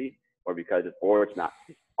opportunity, or because it's not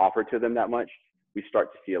offered to them that much, we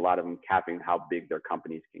start to see a lot of them capping how big their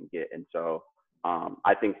companies can get. And so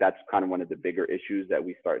I think that's kind of one of the bigger issues that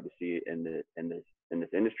we start to see in this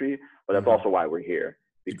industry. But that's also why we're here.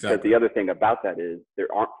 Because the other thing about that is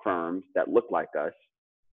there aren't firms that look like us.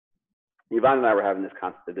 Yvonne and I were having this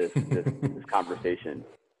conversation,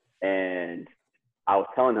 and I was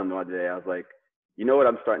telling him the other day, I was like, "You know what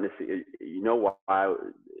I'm starting to see? You know why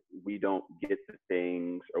we don't get the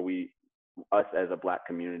things, or us as a Black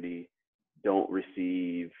community don't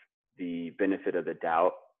receive the benefit of the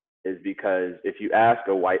doubt, is because if you ask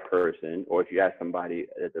a white person, or if you ask somebody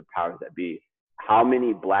at the powers that be, how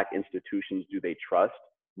many Black institutions do they trust?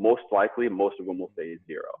 Most likely, most of them will say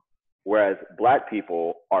 0. Whereas Black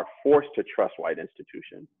people are forced to trust white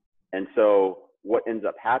institutions. And so what ends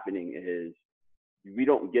up happening is we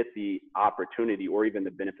don't get the opportunity or even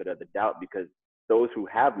the benefit of the doubt, because those who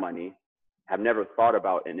have money have never thought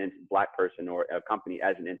about a Black person or a company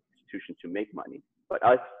as an institution to make money. But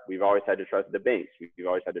us, we've always had to trust the banks. We've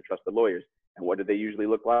always had to trust the lawyers. And what do they usually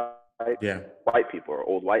look like? Yeah. white people or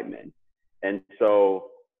old white men. And so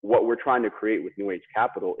what we're trying to create with New Age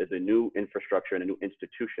Capital is a new infrastructure and a new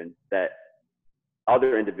institution that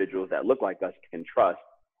other individuals that look like us can trust.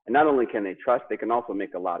 And not only can they trust, they can also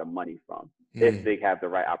make a lot of money from if they have the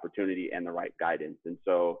right opportunity and the right guidance. And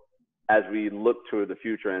so as we look to the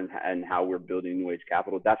future and how we're building New Age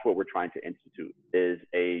Capital, that's what we're trying to institute, is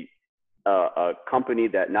a company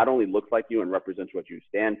that not only looks like you and represents what you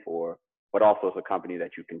stand for, but also is a company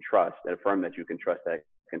that you can trust, a firm that you can trust that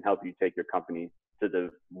can help you take your company to the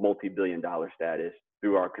multi-billion-dollar status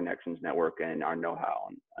through our connections network and our know-how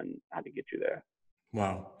on how to get you there.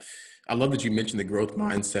 Wow. I love that you mentioned the growth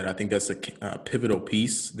mindset. I think that's a pivotal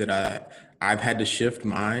piece that I've had to shift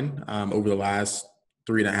mine over the last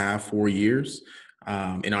 3.5, 4 years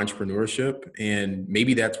in entrepreneurship. And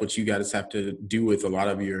maybe that's what you guys have to do with a lot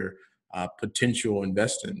of your potential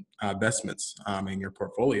investments in your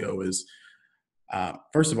portfolio is,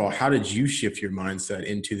 first of all, how did you shift your mindset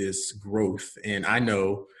into this growth? And I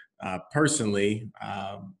know personally,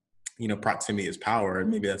 proximity is power. And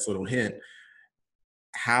maybe that's a little hint.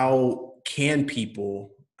 How can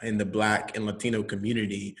people in the Black and Latino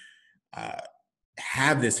community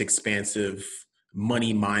have this expansive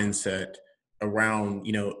money mindset around,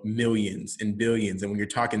 millions and billions? And when you're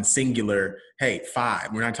talking singular, hey, 5,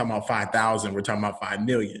 we're not talking about 5,000, we're talking about 5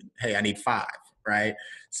 million. Hey, I need 5, right?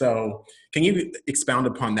 So can you expound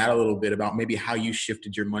upon that a little bit about maybe how you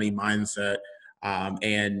shifted your money mindset?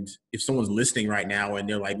 And if someone's listening right now and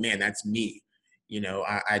they're like, man, that's me.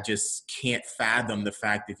 I just can't fathom the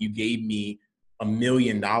fact if you gave me $1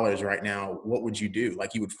 million right now, what would you do?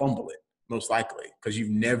 Like, you would fumble it, most likely, because you've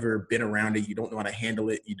never been around it. You don't know how to handle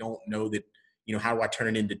it. You don't know that, how do I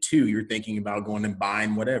turn it into 2? You're thinking about going and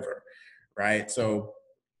buying whatever, right? So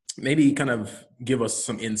maybe kind of give us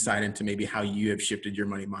some insight into maybe how you have shifted your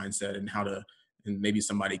money mindset and and maybe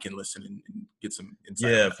somebody can listen and get some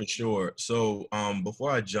insight. Yeah, for sure. So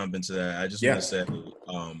before I jump into that, I just want to say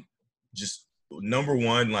just number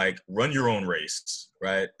one, like, run your own race,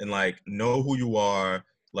 right? And like, know who you are,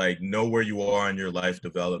 like, know where you are in your life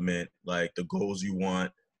development, like the goals you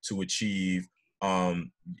want to achieve,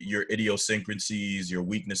 your idiosyncrasies, your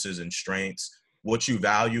weaknesses and strengths, what you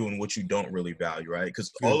value and what you don't really value, right?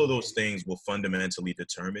 Because all of those things will fundamentally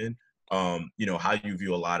determine, how you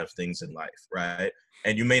view a lot of things in life, right?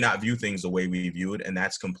 And you may not view things the way we view it, and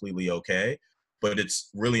that's completely okay. But it's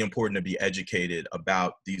really important to be educated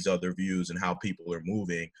about these other views and how people are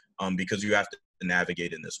moving, because you have to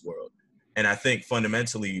navigate in this world. And I think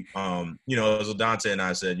fundamentally, as Adante and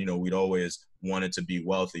I said, we'd always wanted to be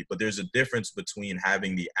wealthy, but there's a difference between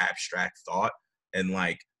having the abstract thought and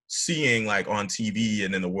like seeing like on TV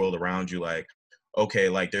and in the world around you, like, okay,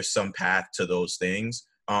 like there's some path to those things,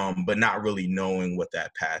 but not really knowing what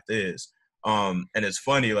that path is. And it's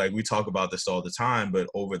funny, like we talk about this all the time, but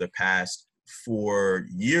over the past 4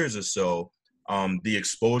 years or so, the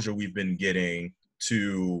exposure we've been getting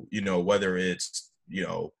to, whether it's,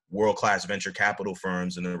 world-class venture capital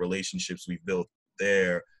firms and the relationships we've built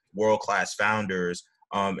there, world-class founders,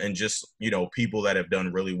 and just, people that have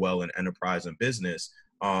done really well in enterprise and business,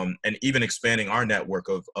 and even expanding our network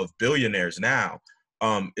of billionaires now,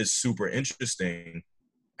 is super interesting.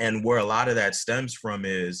 And where a lot of that stems from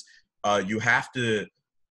is,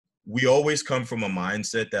 we always come from a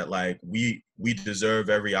mindset that like we deserve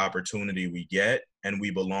every opportunity we get and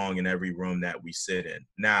we belong in every room that we sit in.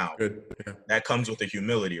 Now, that comes with the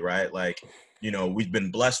humility, right? Like, we've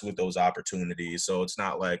been blessed with those opportunities. So it's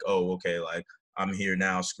not like, oh, okay, like I'm here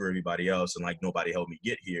now, screw everybody else, and like nobody helped me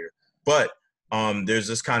get here. But there's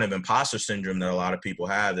this kind of imposter syndrome that a lot of people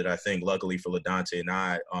have that I think luckily for LaDante and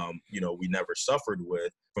I, we never suffered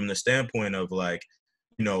with, from the standpoint of like,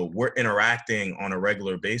 we're interacting on a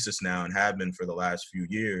regular basis now and have been for the last few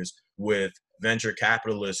years with venture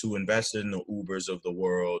capitalists who invested in the Ubers of the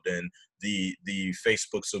world and the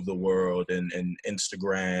Facebooks of the world and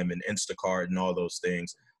Instagram and Instacart and all those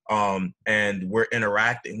things. And we're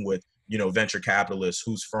interacting with, venture capitalists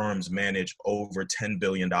whose firms manage over $10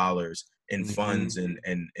 billion in funds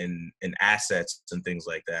and assets and things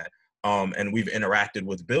like that. And we've interacted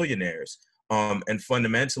with billionaires. And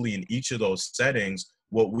fundamentally in each of those settings,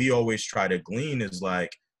 what we always try to glean is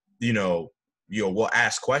like, we'll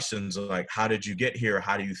ask questions like, how did you get here?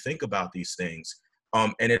 How do you think about these things?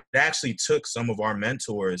 And it actually took some of our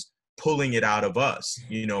mentors pulling it out of us.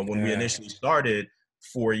 When we initially started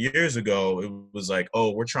 4 years ago, it was like,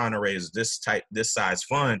 oh, we're trying to raise this size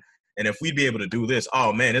fund. And if we'd be able to do this,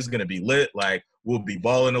 oh man, it's going to be lit. Like we'll be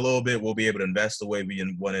balling a little bit. We'll be able to invest the way we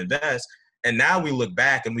want to invest. And now we look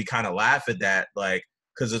back and we kind of laugh at that, like,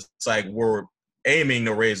 because it's like we're aiming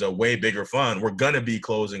to raise a way bigger fund. We're going to be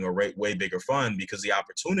closing a way bigger fund because the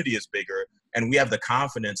opportunity is bigger and we have the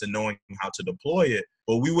confidence in knowing how to deploy it.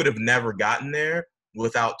 But we would have never gotten there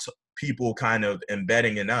without people kind of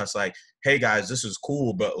embedding in us like, hey guys, this is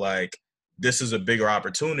cool, but like, this is a bigger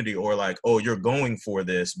opportunity, or like, oh, you're going for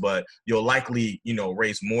this, but you'll likely,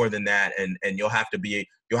 raise more than that. And you'll have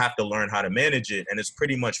to learn how to manage it. And it's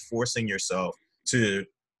pretty much forcing yourself to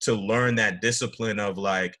learn that discipline of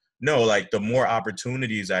like, no, like the more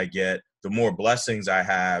opportunities I get, the more blessings I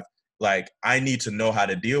have, like I need to know how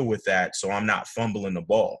to deal with that so I'm not fumbling the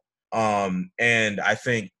ball. And I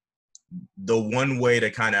think the one way to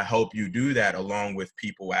kind of help you do that, along with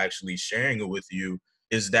people actually sharing it with you,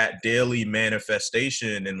 is that daily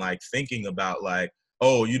manifestation and like thinking about like,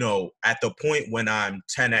 oh, at the point when I'm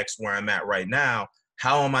 10x where I'm at right now,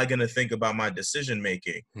 how am I going to think about my decision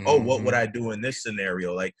making? Mm-hmm. Oh, what would I do in this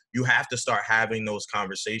scenario? Like you have to start having those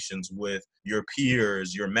conversations with your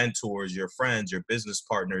peers, your mentors, your friends, your business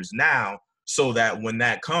partners now, so that when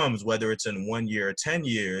that comes, whether it's in 1 year or 10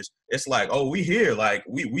 years, it's like, oh, we here. Like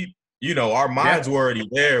we our minds were already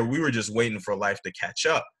there. We were just waiting for life to catch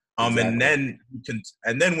up. Exactly.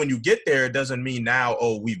 And then when you get there, it doesn't mean now,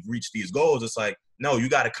 oh, we've reached these goals. It's like, no, you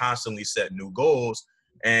got to constantly set new goals.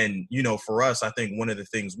 And, for us, I think one of the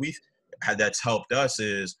things that's helped us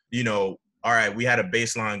is, all right, we had a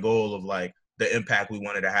baseline goal of like the impact we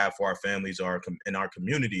wanted to have for our families in our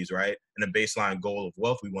communities, right? And a baseline goal of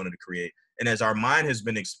wealth we wanted to create. And as our mind has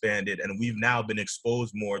been expanded and we've now been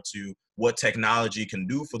exposed more to what technology can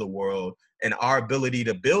do for the world, and our ability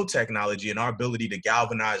to build technology and our ability to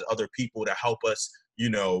galvanize other people to help us,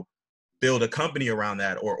 build a company around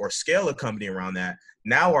that or scale a company around that.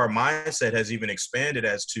 Now our mindset has even expanded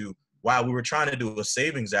as to, wow, we were trying to do a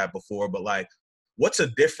savings app before, but like, what's a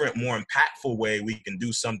different, more impactful way we can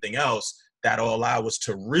do something else that'll allow us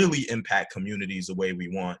to really impact communities the way we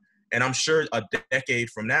want? And I'm sure a decade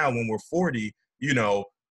from now, when we're 40,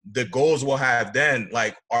 the goals we'll have then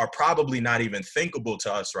like are probably not even thinkable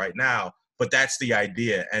to us right now, but that's the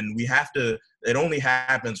idea. And we have to, it only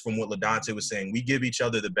happens from what LaDante was saying. We give each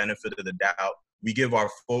other the benefit of the doubt. We give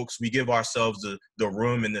ourselves the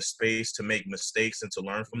room and the space to make mistakes and to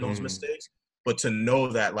learn from those mistakes. But to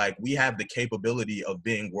know that like we have the capability of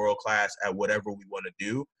being world-class at whatever we want to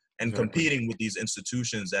do and competing with these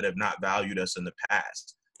institutions that have not valued us in the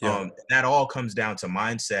past. That all comes down to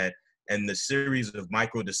mindset and the series of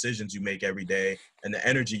micro decisions you make every day and the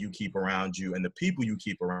energy you keep around you and the people you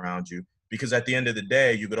keep around you. Because at the end of the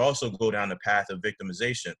day, you could also go down the path of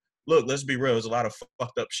victimization. Look, let's be real. There's a lot of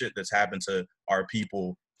fucked up shit that's happened to our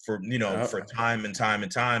people for time and time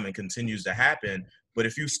and time and continues to happen. But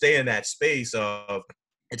if you stay in that space of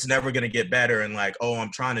it's never going to get better and like, oh,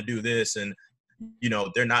 I'm trying to do this and,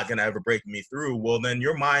 they're not going to ever break me through. Well, then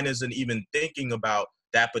your mind isn't even thinking about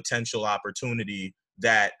that potential opportunity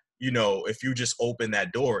that, if you just open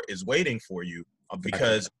that door is waiting for you.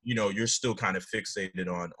 Because you're still kind of fixated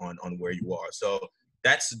on where you are. So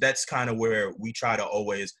that's kind of where we try to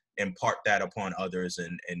always impart that upon others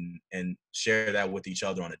and share that with each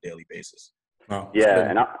other on a daily basis. Wow.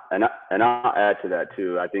 Yeah, and I'll add to that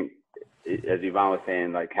too. I think as Yvonne was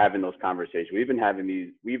saying, like having those conversations,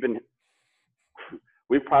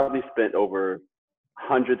 we've probably spent over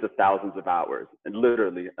hundreds of thousands of hours and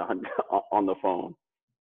literally on the phone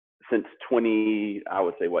since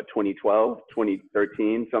 2012,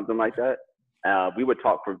 2013, something like that. We would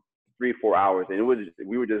talk for 3-4 hours and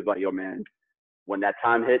we were just like, yo man, when that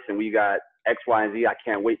time hits and we got X, Y, and Z, I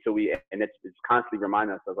can't wait till and it's constantly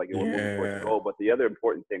reminding us of like, we're moving towards the goal. But the other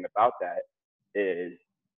important thing about that is,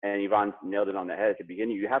 and Yvonne nailed it on the head at the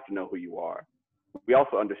beginning, you have to know who you are. We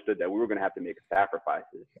also understood that we were going to have to make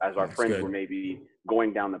sacrifices as our friends were maybe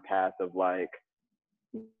going down the path of like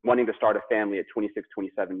wanting to start a family at 26,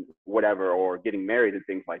 27, whatever, or getting married and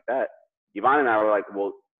things like that. Yvonne and I were like,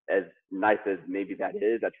 well, as nice as maybe that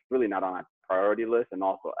is, that's really not on my priority list. And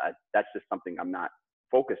also that's just something I'm not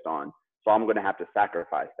focused on. So I'm going to have to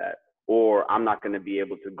sacrifice that. Or I'm not going to be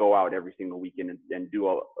able to go out every single weekend and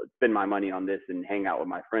spend my money on this and hang out with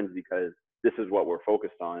my friends because this is what we're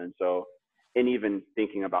focused on. And so, and even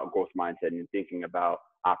thinking about growth mindset and thinking about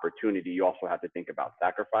opportunity, you also have to think about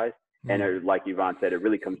sacrifice. And like Yvonne said, it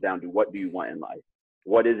really comes down to what do you want in life?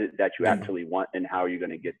 What is it that you actually want and how are you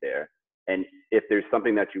going to get there? And if there's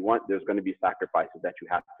something that you want, there's going to be sacrifices that you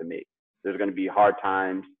have to make. There's going to be hard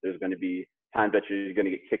times. There's going to be times that you're going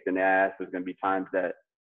to get kicked in the ass. There's going to be times that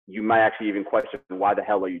you might actually even question why the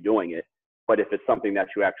hell are you doing it? But if it's something that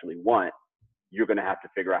you actually want, you're going to have to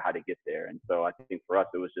figure out how to get there. And so I think for us,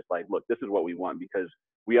 it was just like, look, this is what we want because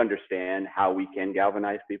we understand how we can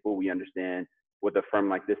galvanize people. We understand with a firm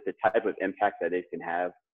like this, the type of impact that they can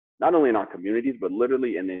have, not only in our communities, but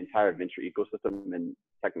literally in the entire venture ecosystem and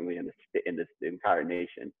technically in the entire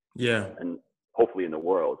nation. Yeah. And hopefully in the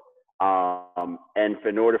world. And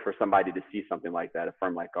in order for somebody to see something like that, a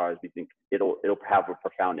firm like ours, we think it'll have a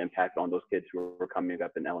profound impact on those kids who are coming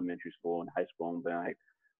up in elementary school and high school and being like,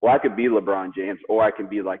 well, I could be LeBron James, or I can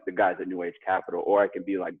be like the guys at New Age Capital, or I can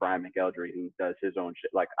be like Brian McElderry who does his own shit.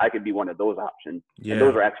 Like I could be one of those options. Yeah. And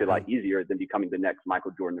those are actually a lot easier than becoming the next Michael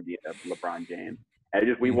Jordan of LeBron James.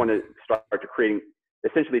 And we want to start to creating,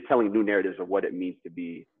 essentially telling new narratives of what it means to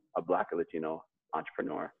be a Black or Latino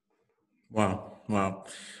entrepreneur. Wow. Wow.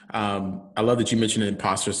 I love that you mentioned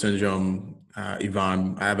imposter syndrome,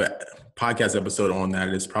 Yvonne. I have a podcast episode on that.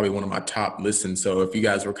 It's probably one of my top listens. So if you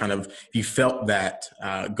guys were if you felt that,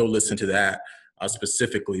 go listen to that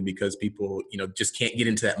specifically, because people, just can't get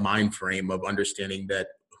into that mind frame of understanding that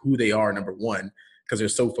who they are, number one, because they're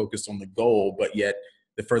so focused on the goal, but yet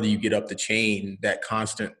the further you get up the chain, that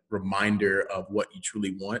constant reminder of what you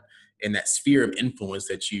truly want and that sphere of influence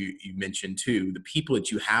that you mentioned too, the people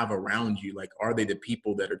that you have around you, like, are they the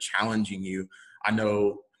people that are challenging you? I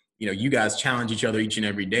know, you guys challenge each other each and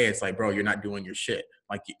every day. It's like, bro, you're not doing your shit.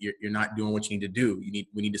 Like you're not doing what you need to do.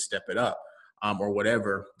 We need to step it up, or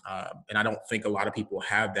whatever. And I don't think a lot of people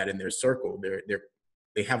have that in their circle.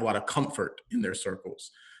 They have a lot of comfort in their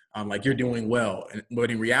circles. Like you're doing well,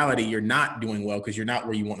 but in reality, you're not doing well because you're not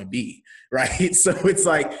where you want to be, right? So it's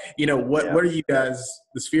like, what are you guys,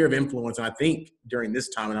 the sphere of influence? And I think during this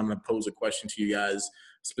time, and I'm going to pose a question to you guys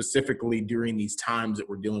specifically during these times that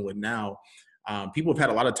we're dealing with now, people have had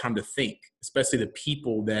a lot of time to think, especially the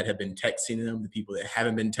people that have been texting them, the people that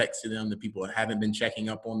haven't been texting them, the people that haven't been checking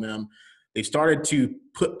up on them. They've started to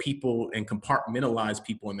put people and compartmentalize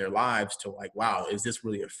people in their lives to like, wow, is this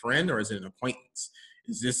really a friend or is it an acquaintance?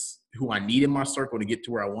 Is this who I need in my circle to get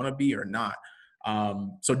to where I want to be or not?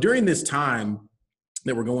 So during this time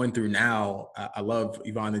that we're going through now, I love,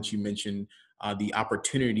 Yvonne, that you mentioned the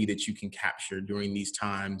opportunity that you can capture during these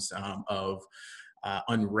times of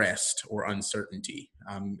unrest or uncertainty.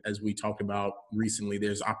 As we talked about recently,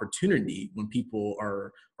 there's opportunity when people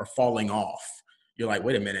are falling off. You're like,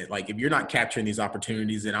 wait a minute, like if you're not capturing these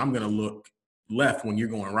opportunities, then I'm going to look left when you're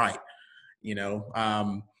going right,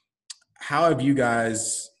 How have you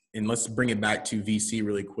guys, and let's bring it back to VC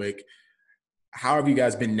really quick, how have you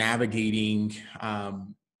guys been navigating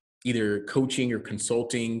either coaching or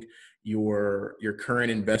consulting your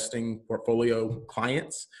current investing portfolio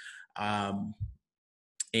clients?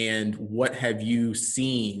 And what have you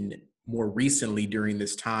seen more recently during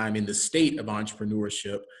this time in the state of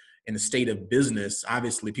entrepreneurship, in the state of business?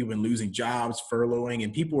 Obviously, people have been losing jobs, furloughing,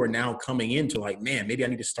 and people are now coming into like, man, maybe I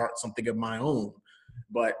need to start something of my own.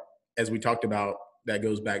 But as we talked about, that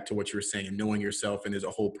goes back to what you were saying, and knowing yourself, and there's a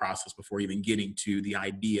whole process before even getting to the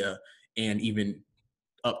idea and even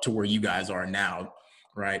up to where you guys are now,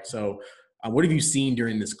 right? So what have you seen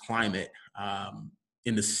during this climate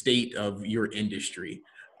in the state of your industry,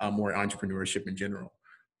 or entrepreneurship in general?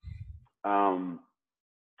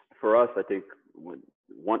 For us, I think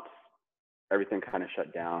once everything kind of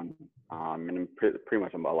shut down, and pretty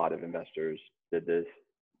much a lot of investors did this,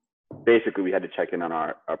 basically we had to check in on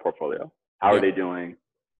our portfolio. How are they doing?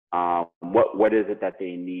 What is it that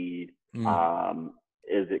they need?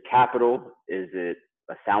 Is it capital? Is it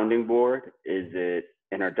a sounding board? Is it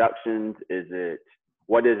introductions?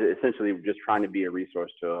 What is it? Essentially just trying to be a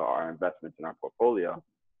resource to our investments in our portfolio.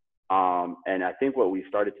 And I think what we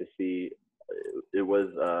started to see,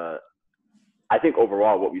 I think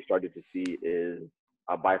overall what we started to see is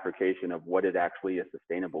a bifurcation of what is actually a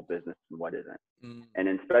sustainable business and what isn't. And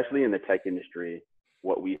especially in the tech industry,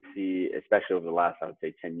 what we see, especially over the last, I would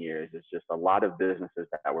say 10 years, is just a lot of businesses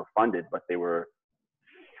that were funded, but they were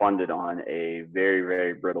funded on a very,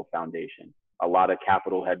 very brittle foundation. A lot of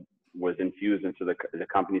capital was infused into the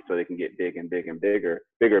company so they can get big and big and bigger,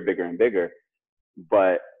 bigger and bigger.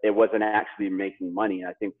 But it wasn't actually making money. And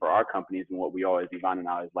I think for our companies, and what we always, Yvonne and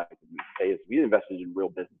I always like to say, is we invested in real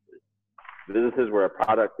businesses where a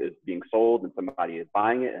product is being sold and somebody is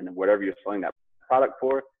buying it, and whatever you're selling that product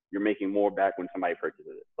for, you're making more back when somebody purchases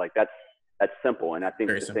it. Like that's simple. And I think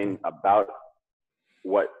the thing about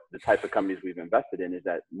what the type of companies we've invested in is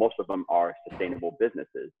that most of them are sustainable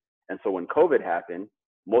businesses. And so when COVID happened,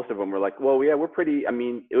 most of them were like, well, yeah, it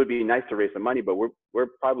would be nice to raise some money, but we're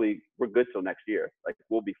good till next year. Like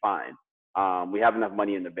we'll be fine. We have enough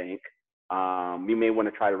money in the bank. We may want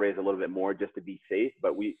to try to raise a little bit more just to be safe,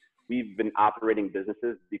 but we've been operating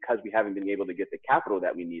businesses because we haven't been able to get the capital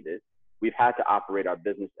that we needed. We've had to operate our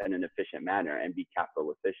business in an efficient manner and be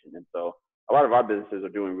capital efficient. And so a lot of our businesses are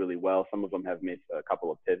doing really well. Some of them have made a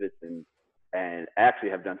couple of pivots and and actually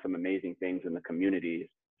have done some amazing things in the communities.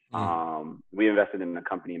 We invested in a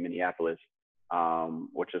company in Minneapolis,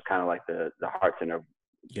 which is kind of like the heart center,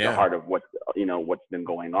 the heart of what's been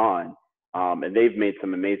going on. And they've made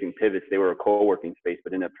some amazing pivots. They were a co-working space,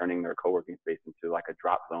 but ended up turning their co-working space into like a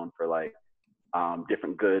drop zone for like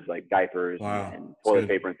different goods like diapers and toilet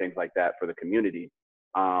paper and things like that for the community.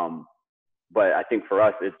 But I think for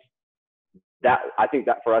us, it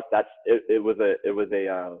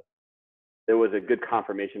was a good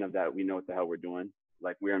confirmation of that. We know what the hell we're doing.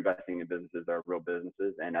 Like, we're investing in businesses that are real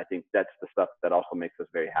businesses. And I think that's the stuff that also makes us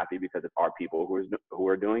very happy, because it's our people who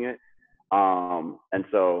are doing it. And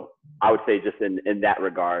so I would say just in that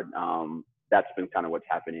regard, that's been kind of what's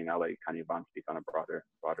happening. I'll let kind of Yvonne speak on a broader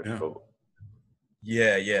scope.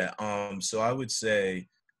 Yeah. So I would say,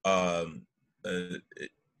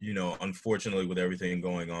 unfortunately, with everything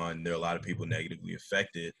going on, there are a lot of people negatively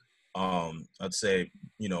affected. I'd say,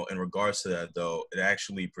 in regards to that, though, it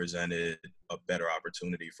actually presented a better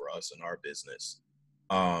opportunity for us in our business.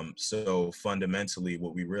 So fundamentally,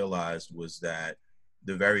 what we realized was that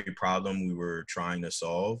the very problem we were trying to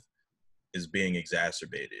solve is being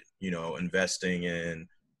exacerbated. Investing in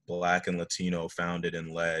Black and Latino founded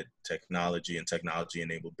and led technology and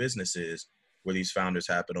technology-enabled businesses, where these founders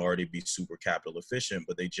happen to already be super capital efficient,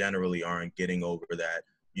 but they generally aren't getting over that,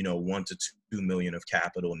 1 to 2 million of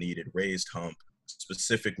capital needed raised hump,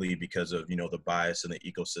 specifically because of, the bias in the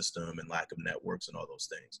ecosystem and lack of networks and all those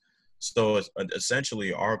things. So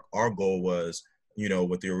essentially our goal was,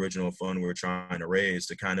 with the original fund we were trying to raise,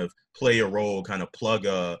 to kind of play a role, kind of plug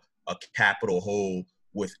a capital hole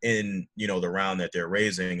within, the round that they're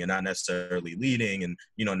raising, and not necessarily leading and,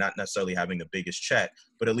 not necessarily having the biggest check,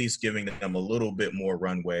 but at least giving them a little bit more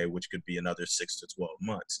runway, which could be another 6 to 12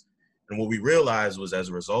 months. And what we realized was, as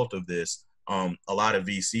a result of this, a lot of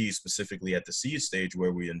VCs, specifically at the seed stage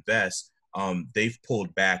where we invest, they've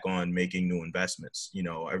pulled back on making new investments.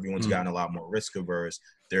 Everyone's gotten a lot more risk averse.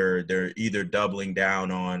 They're either doubling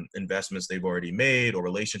down on investments they've already made or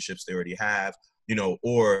relationships they already have,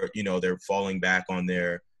 or, they're falling back on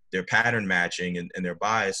their pattern matching and their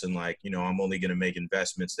bias. And like, I'm only going to make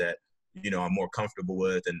investments that, I'm more comfortable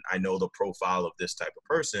with, and I know the profile of this type of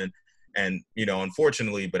person. And,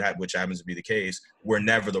 unfortunately, which happens to be the case, we're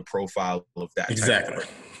never the profile of that type of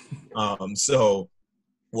person. So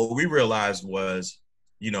what we realized was,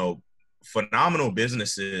 phenomenal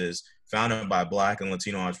businesses founded by Black and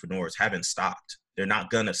Latino entrepreneurs haven't stopped. They're not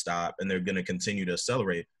going to stop, and they're going to continue to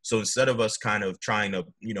accelerate. So instead of us kind of trying to,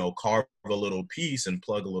 carve a little piece and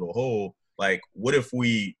plug a little hole, like, what if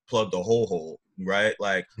we plug the whole hole, right?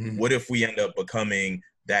 Like, what if we end up becoming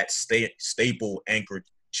that staple anchor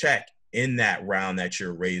check in that round that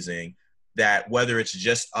you're raising, that whether it's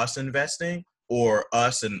just us investing or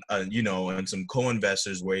us and, and some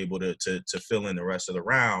co-investors were able to fill in the rest of the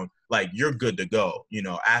round, like, you're good to go.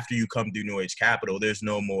 After you come through New Age Capital, there's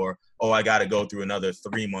no more, I got to go through another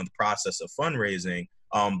 3-month process of fundraising.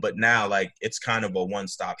 But now, like, it's kind of a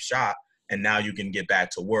one-stop shop, and now you can get back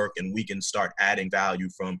to work, and we can start adding value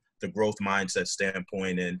from the growth mindset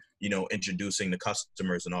standpoint and, introducing the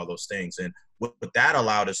customers and all those things. And what that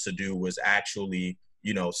allowed us to do was actually,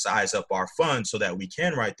 size up our fund so that we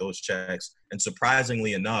can write those checks. And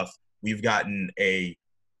surprisingly enough, we've gotten a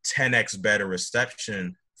 10x better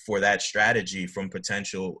reception for that strategy from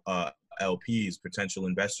potential LPs, potential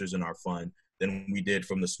investors in our fund, than we did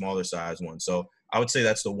from the smaller size one. So I would say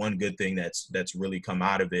that's the one good thing that's really come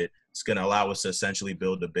out of it. It's going to allow us to essentially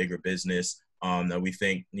build a bigger business that we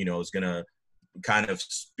think, is going to kind of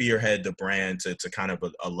spearhead the brand to kind of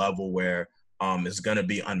a level where it's going to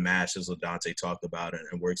be unmatched, as LaDante talked about,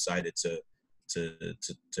 and we're excited to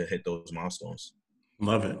hit those milestones.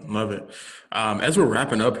 Love it. As we're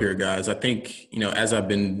wrapping up here, guys, I think, as I've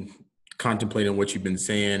been contemplating what you've been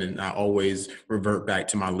saying, and I always revert back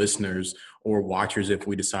to my listeners or watchers if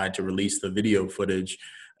we decide to release the video footage,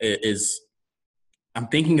 is I'm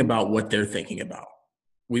thinking about what they're thinking about.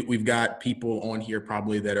 We've got people on here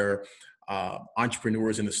probably that are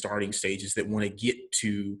entrepreneurs in the starting stages that want to get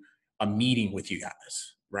to a meeting with you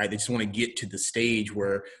guys, right? They just want to get to the stage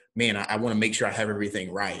where, man, I want to make sure I have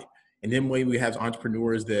everything right. And then we have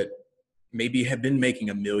entrepreneurs that maybe have been making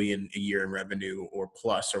 $1 million a year in revenue or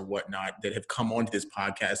plus or whatnot, that have come onto this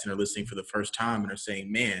podcast and are listening for the first time and are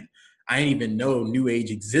saying, man, I didn't even know New Age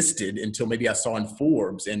existed until maybe I saw in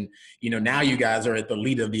Forbes. And, now you guys are at the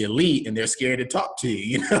elite of the elite and they're scared to talk to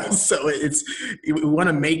you, So we want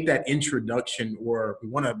to make that introduction, or we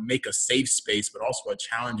want to make a safe space, but also a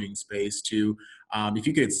challenging space to, if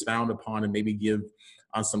you could expound upon and maybe give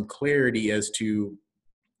some clarity as to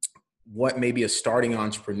what maybe a starting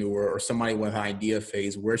entrepreneur or somebody with an idea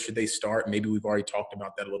phase, where should they start? Maybe we've already talked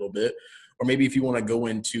about that a little bit. Or maybe if you want to go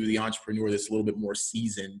into the entrepreneur that's a little bit more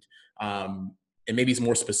seasoned, and maybe it's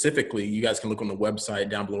more specifically, you guys can look on the website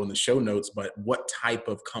down below in the show notes, but what type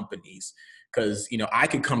of companies? Because, I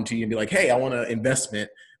could come to you and be like, hey, I want an investment,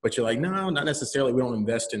 but you're like, no, not necessarily. We don't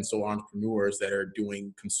invest in solo entrepreneurs that are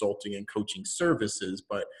doing consulting and coaching services,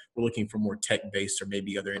 but we're looking for more tech-based or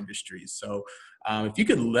maybe other industries. So if you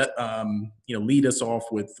could lead us off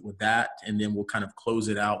with that, and then we'll kind of close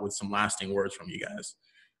it out with some lasting words from you guys.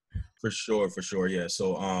 For sure. Yeah.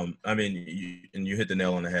 So, I mean, you hit the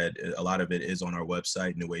nail on the head. A lot of it is on our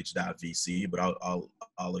website, newage.vc, but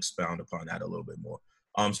I'll expound upon that a little bit more.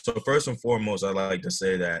 So first and foremost, I'd like to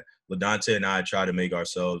say that LaDante and I try to make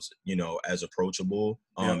ourselves, as approachable,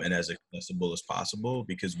 and as accessible as possible,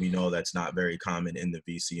 because we know that's not very common in the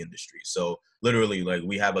VC industry. So literally, like,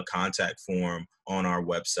 we have a contact form on our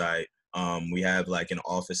website. We have like an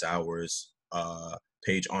office hours,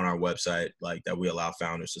 page on our website, like, that we allow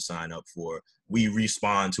founders to sign up for. We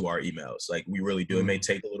respond to our emails. Like, we really do. It may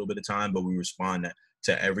take a little bit of time, but we respond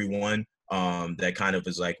to everyone that kind of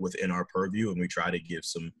is like within our purview, and we try to give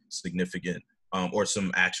some significant or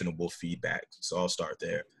some actionable feedback. So I'll start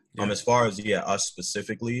there. As far as us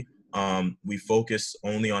specifically, we focus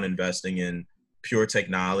only on investing in pure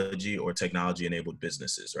technology or technology enabled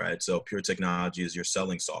businesses, right? So pure technology is you're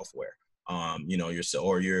selling software,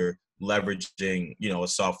 you're leveraging, a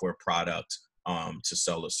software product to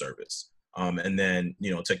sell a service. And then,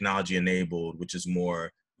 technology enabled, which is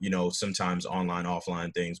more, sometimes online,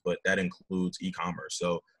 offline things, but that includes e-commerce.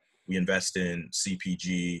 So we invest in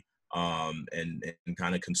CPG and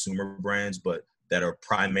kind of consumer brands, but that are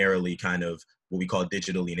primarily kind of what we call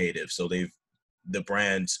digitally native. So the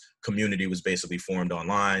brand's community was basically formed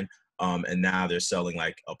online, and now they're selling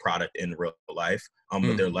like a product in real life,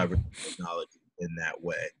 but they're leveraging technology in that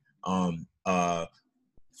way.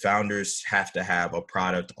 Founders have to have a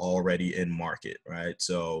product already in market, right?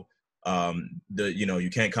 So you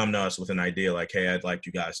can't come to us with an idea like, hey, I'd like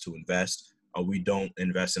you guys to invest. We don't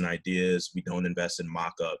invest in ideas. We don't invest in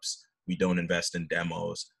mock-ups. We don't invest in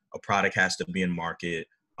demos. A product has to be in market.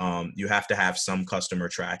 You have to have some customer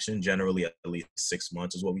traction, generally at least 6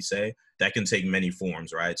 months is what we say. That can take many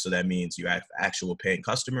forms, right? So that means you have actual paying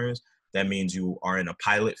customers. That means you are in a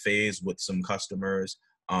pilot phase with some customers.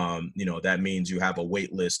 That means you have a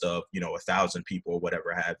wait list of, 1,000 people or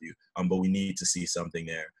whatever have you. But we need to see something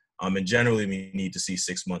there. And generally we need to see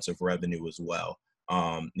 6 months of revenue as well.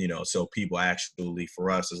 So people actually,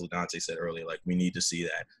 for us, as LaDante said earlier, like, we need to see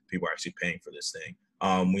that people are actually paying for this thing.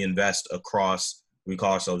 We invest across, we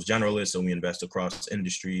call ourselves generalists, so we invest across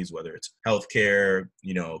industries, whether it's healthcare,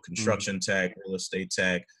 construction tech, real estate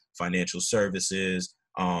tech, financial services,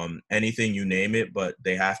 anything, you name it, but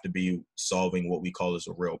they have to be solving what we call as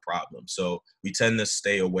a real problem. So we tend to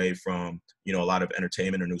stay away from, a lot of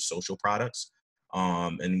entertainment or new social products.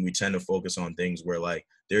 And we tend to focus on things where, like,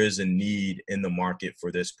 there is a need in the market for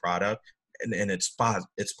this product, and it's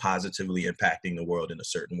positively impacting the world in a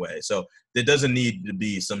certain way. So there doesn't need to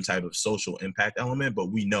be some type of social impact element,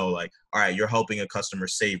 but we know, like, all right, you're helping a customer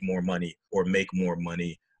save more money or make more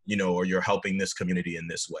money, or you're helping this community in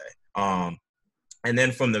this way. And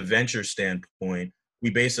then from the venture standpoint,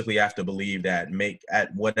 we basically have to believe that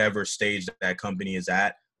at whatever stage that company is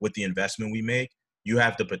at with the investment we make, you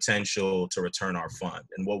have the potential to return our fund.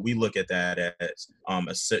 And what we look at that as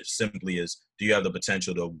simply is, do you have the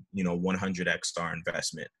potential to, 100x star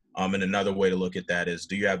investment? And another way to look at that is,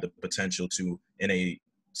 do you have the potential to, in a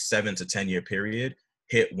 7 to 10 year period,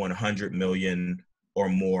 hit 100 million or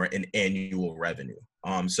more in annual revenue?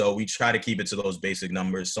 So we try to keep it to those basic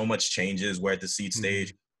numbers. So much changes. We're at the seed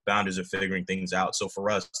stage. Founders are figuring things out. So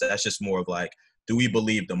for us, that's just more of like, do we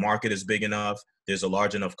believe the market is big enough? There's a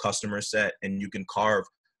large enough customer set, and you can carve,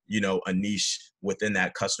 a niche within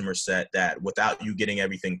that customer set that, without you getting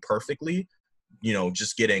everything perfectly,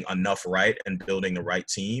 just getting enough right and building the right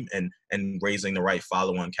team and raising the right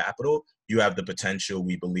follow-on capital, you have the potential,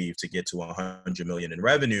 we believe, to get to 100 million in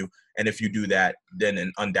revenue. And if you do that,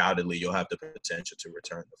 then undoubtedly you'll have the potential to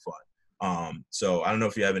return the fund. So I don't know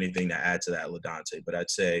if you have anything to add to that, LaDante, but I'd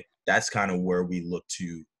say that's kind of where we look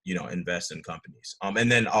to, invest in companies.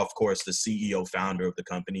 And then, of course, the CEO founder of the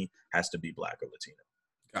company has to be Black or Latino.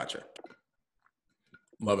 Gotcha.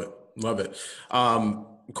 Love it.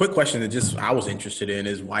 Quick question that I was interested in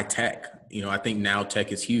is, why tech? I think now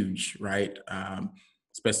tech is huge, right?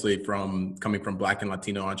 Especially coming from Black and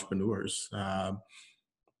Latino entrepreneurs.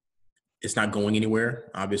 it's not going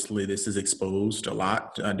anywhere. Obviously, this is exposed a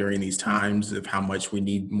lot during these times of how much we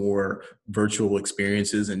need more virtual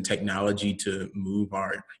experiences and technology to move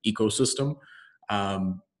our ecosystem.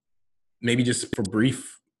 Um, Maybe just for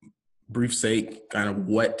brief sake, kind of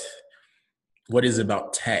what is it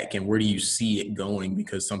about tech and where do you see it going?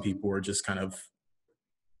 Because some people are just kind of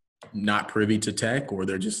not privy to tech, or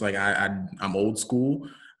they're just like, I'm old school.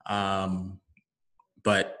 Um,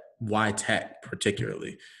 but why tech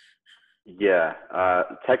particularly? Yeah,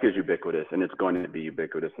 tech is ubiquitous, and it's going to be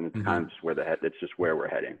ubiquitous, and it's Mm-hmm. kind of just it's just where we're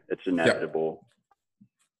heading. It's Yep. inevitable.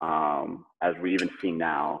 As we even see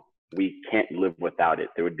now, we can't live without it.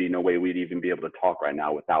 There would be no way we'd even be able to talk right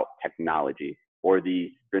now without technology or the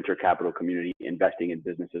venture capital community investing in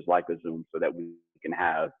businesses like a Zoom so that we can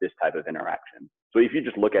have this type of interaction. So if you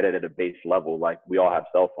just look at it at a base level, like we all have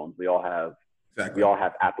cell phones, we all have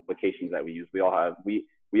applications that we use, we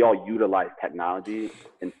all utilize technology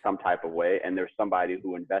in some type of way, and there's somebody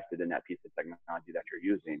who invested in that piece of technology that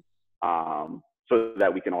you're using, so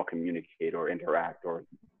that we can all communicate or interact or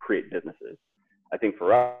create businesses. I think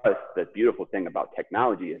for us, the beautiful thing about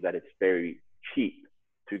technology is that it's very cheap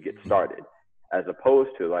to get started, as opposed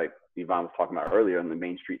to, like Yvonne was talking about earlier, in the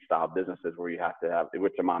Main Street style businesses where you have to have,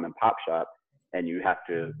 it's a mom and pop shop, and you have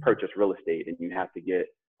to purchase real estate, and you have to get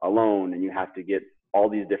a loan, and you have to get all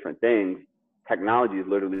these different things. Technology is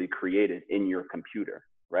literally created in your computer,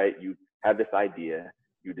 right? You have this idea,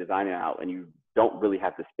 you design it out, and you don't really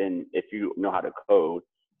have to spend, if you know how to code,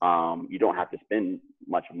 you don't have to spend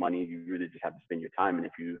much money. You really just have to spend your time. And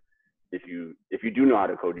if you do know how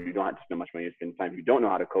to code, you don't have to spend much money to spend time. If you don't know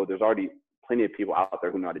how to code, there's already plenty of people out there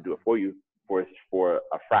who know how to do it for you for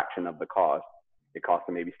a fraction of the cost. It costs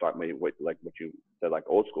to maybe start with, like what you said, like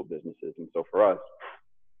old school businesses. And so for us,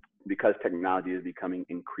 because technology is becoming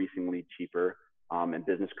increasingly cheaper, and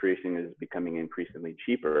business creation is becoming increasingly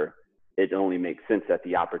cheaper, it only makes sense that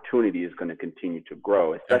the opportunity is going to continue to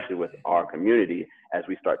grow, especially with our community, as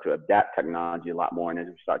we start to adapt technology a lot more, and as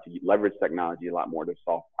we start to leverage technology a lot more to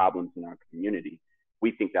solve problems in our community.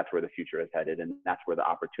 We think that's where the future is headed, and that's where the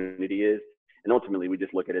opportunity is. And ultimately, we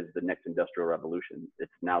just look at it as the next industrial revolution.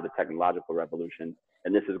 It's now the technological revolution,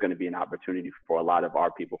 and this is going to be an opportunity for a lot of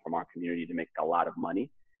our people from our community to make a lot of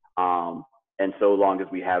money. And so long as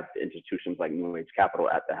we have institutions like New Age Capital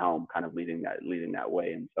at the helm, kind of leading that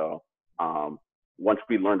way. And so once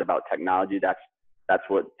we learned about technology, that's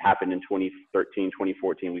what happened in 2013,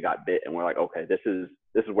 2014. We got bit, and we're like, okay, this is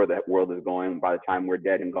where the world is going. By the time we're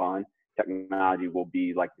dead and gone, technology will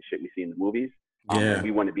be like the shit we see in the movies. And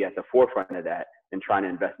we want to be at the forefront of that and trying to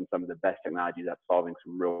invest in some of the best technology that's solving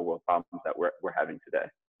some real world problems that we're having today.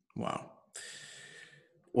 Wow.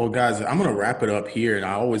 Well, guys, I'm going to wrap it up here, and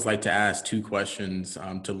I always like to ask two questions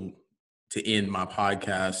to end my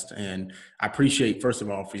podcast. And I appreciate, first of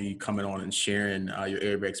all, for you coming on and sharing your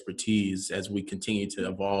area of expertise as we continue to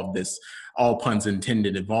evolve this, all puns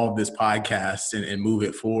intended, evolve this podcast and move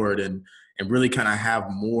it forward, and really kind of have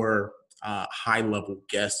more high-level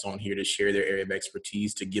guests on here to share their area of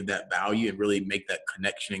expertise, to give that value and really make that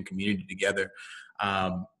connection and community together.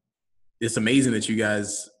 It's amazing that you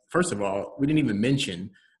guys, first of all, we didn't even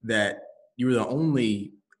mention that you were the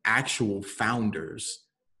only actual founders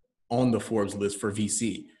on the Forbes list for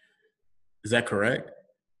VC. Is that correct?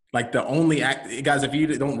 Like the only guys, if you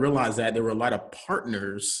don't realize that, there were a lot of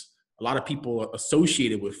partners, a lot of people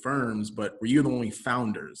associated with firms, but were you the only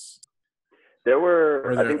founders? I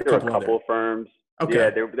think there were a couple of firms. Okay. Yeah,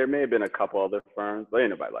 there may have been a couple other firms, but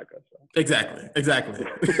ain't nobody like us. So. Exactly.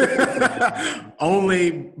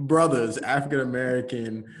 Only brothers,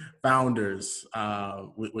 African-American founders,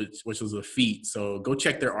 which was a feat. So go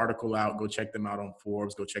check their article out. Go check them out on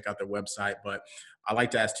Forbes. Go check out their website. But I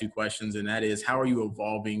like to ask two questions, and that is, how are you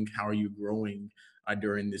evolving? How are you growing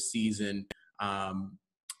during this season? And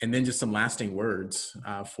then just some lasting words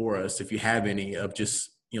for us, if you have any, of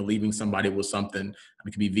just leaving somebody with something. It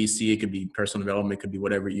could be VC, it could be personal development, it could be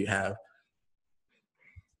whatever you have.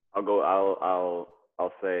 I'll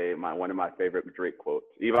say one of my favorite Drake quotes.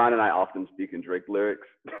 Yvonne and I often speak in Drake lyrics.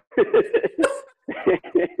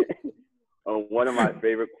 One of my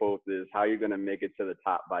favorite quotes is, how you're going to make it to the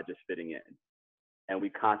top by just fitting in. And we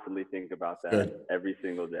constantly think about that every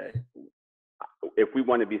single day. If we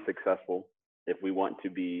want to be successful, if we want to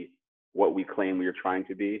be what we claim we are trying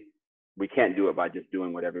to be, we can't do it by just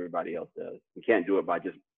doing what everybody else does. We can't do it by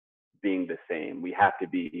just being the same. We have to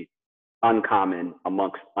be uncommon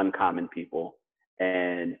amongst uncommon people.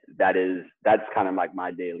 And that's kind of like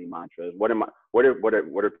my daily mantra. What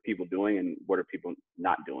are people doing, and what are people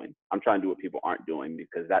not doing? I'm trying to do what people aren't doing,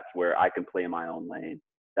 because that's where I can play in my own lane.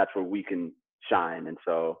 That's where we can shine. And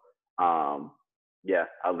so yeah,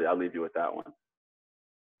 I'll leave you with that one.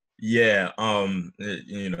 Yeah,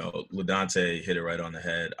 LaDante hit it right on the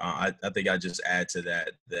head. I think I just add to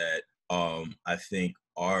that I think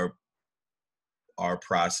our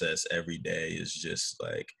process every day is just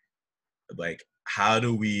like how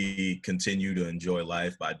do we continue to enjoy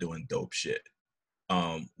life by doing dope shit?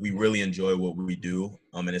 We really enjoy what we do,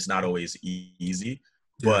 and it's not always easy,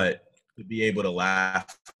 but to be able to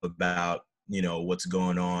laugh about what's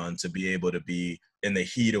going on, to be able to be in the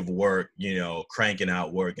heat of work, cranking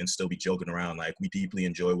out work and still be joking around. Like, we deeply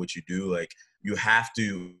enjoy what you do. Like, you have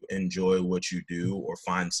to enjoy what you do or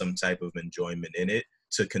find some type of enjoyment in it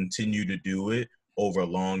to continue to do it over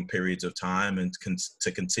long periods of time and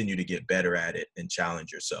to continue to get better at it and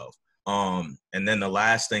challenge yourself. And then the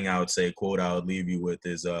last thing I would say, quote I would leave you with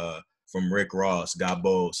is from Rick Ross,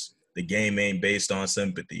 Gabos, the game ain't based on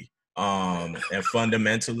sympathy. And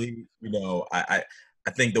fundamentally, I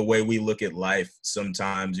think the way we look at life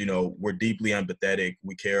sometimes, we're deeply empathetic.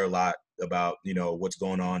 We care a lot about, what's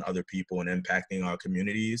going on, other people, and impacting our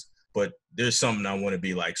communities. But there's something I want to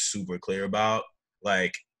be like super clear about.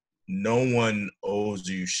 Like, no one owes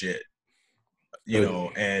you shit,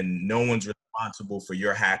 and no one's responsible for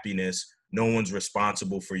your happiness. No one's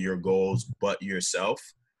responsible for your goals but yourself.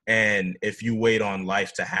 And if you wait on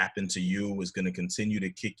life to happen to you, it's going to continue to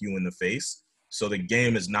kick you in the face. So the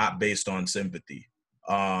game is not based on sympathy.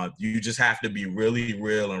 You just have to be really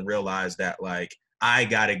real and realize that, like, I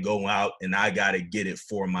got to go out and I got to get it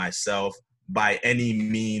for myself by any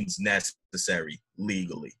means necessary,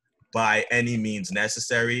 legally. By any means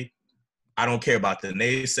necessary. I don't care about the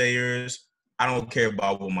naysayers. I don't care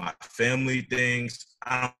about what my family thinks.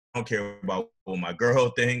 I don't care about what my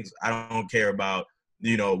girl thinks. I don't care about,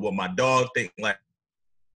 what my dog thinks. Like,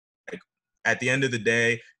 at the end of the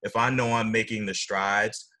day, if I know I'm making the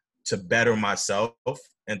strides to better myself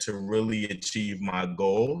and to really achieve my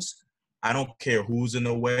goals, I don't care who's in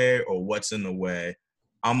the way or what's in the way.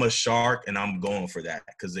 I'm a shark and I'm going for that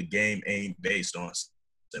because the game ain't based on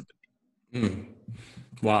sympathy.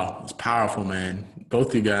 Wow, it's powerful, man. Both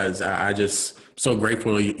of you guys, I just so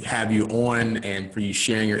grateful to have you on and for you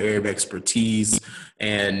sharing your area of expertise.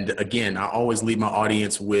 And again, I always leave my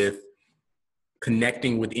audience with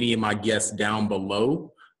connecting with any of my guests down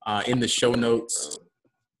below in the show notes.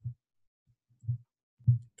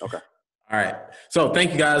 Okay. All right. So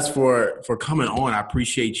thank you guys for coming on. I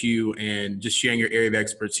appreciate you and just sharing your area of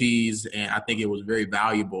expertise. And I think it was very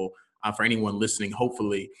valuable for anyone listening,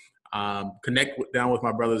 hopefully. Connect down with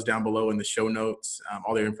my brothers down below in the show notes.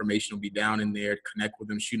 All their information will be down in there. Connect with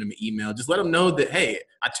them, shoot them an email. Just let them know that, hey,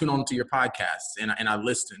 I tune on to your podcast and I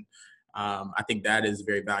listen. I think that is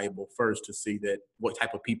very valuable first to see that what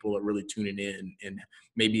type of people are really tuning in, and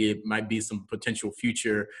maybe it might be some potential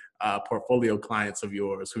future portfolio clients of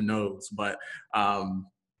yours, who knows? But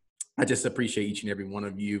I just appreciate each and every one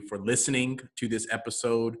of you for listening to this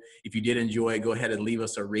episode. If you did enjoy it, go ahead and leave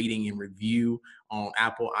us a rating and review on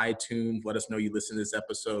Apple iTunes. Let us know you listened to this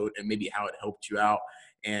episode and maybe how it helped you out.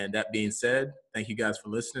 And that being said, thank you guys for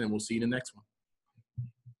listening, and we'll see you in the next one.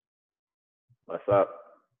 What's up?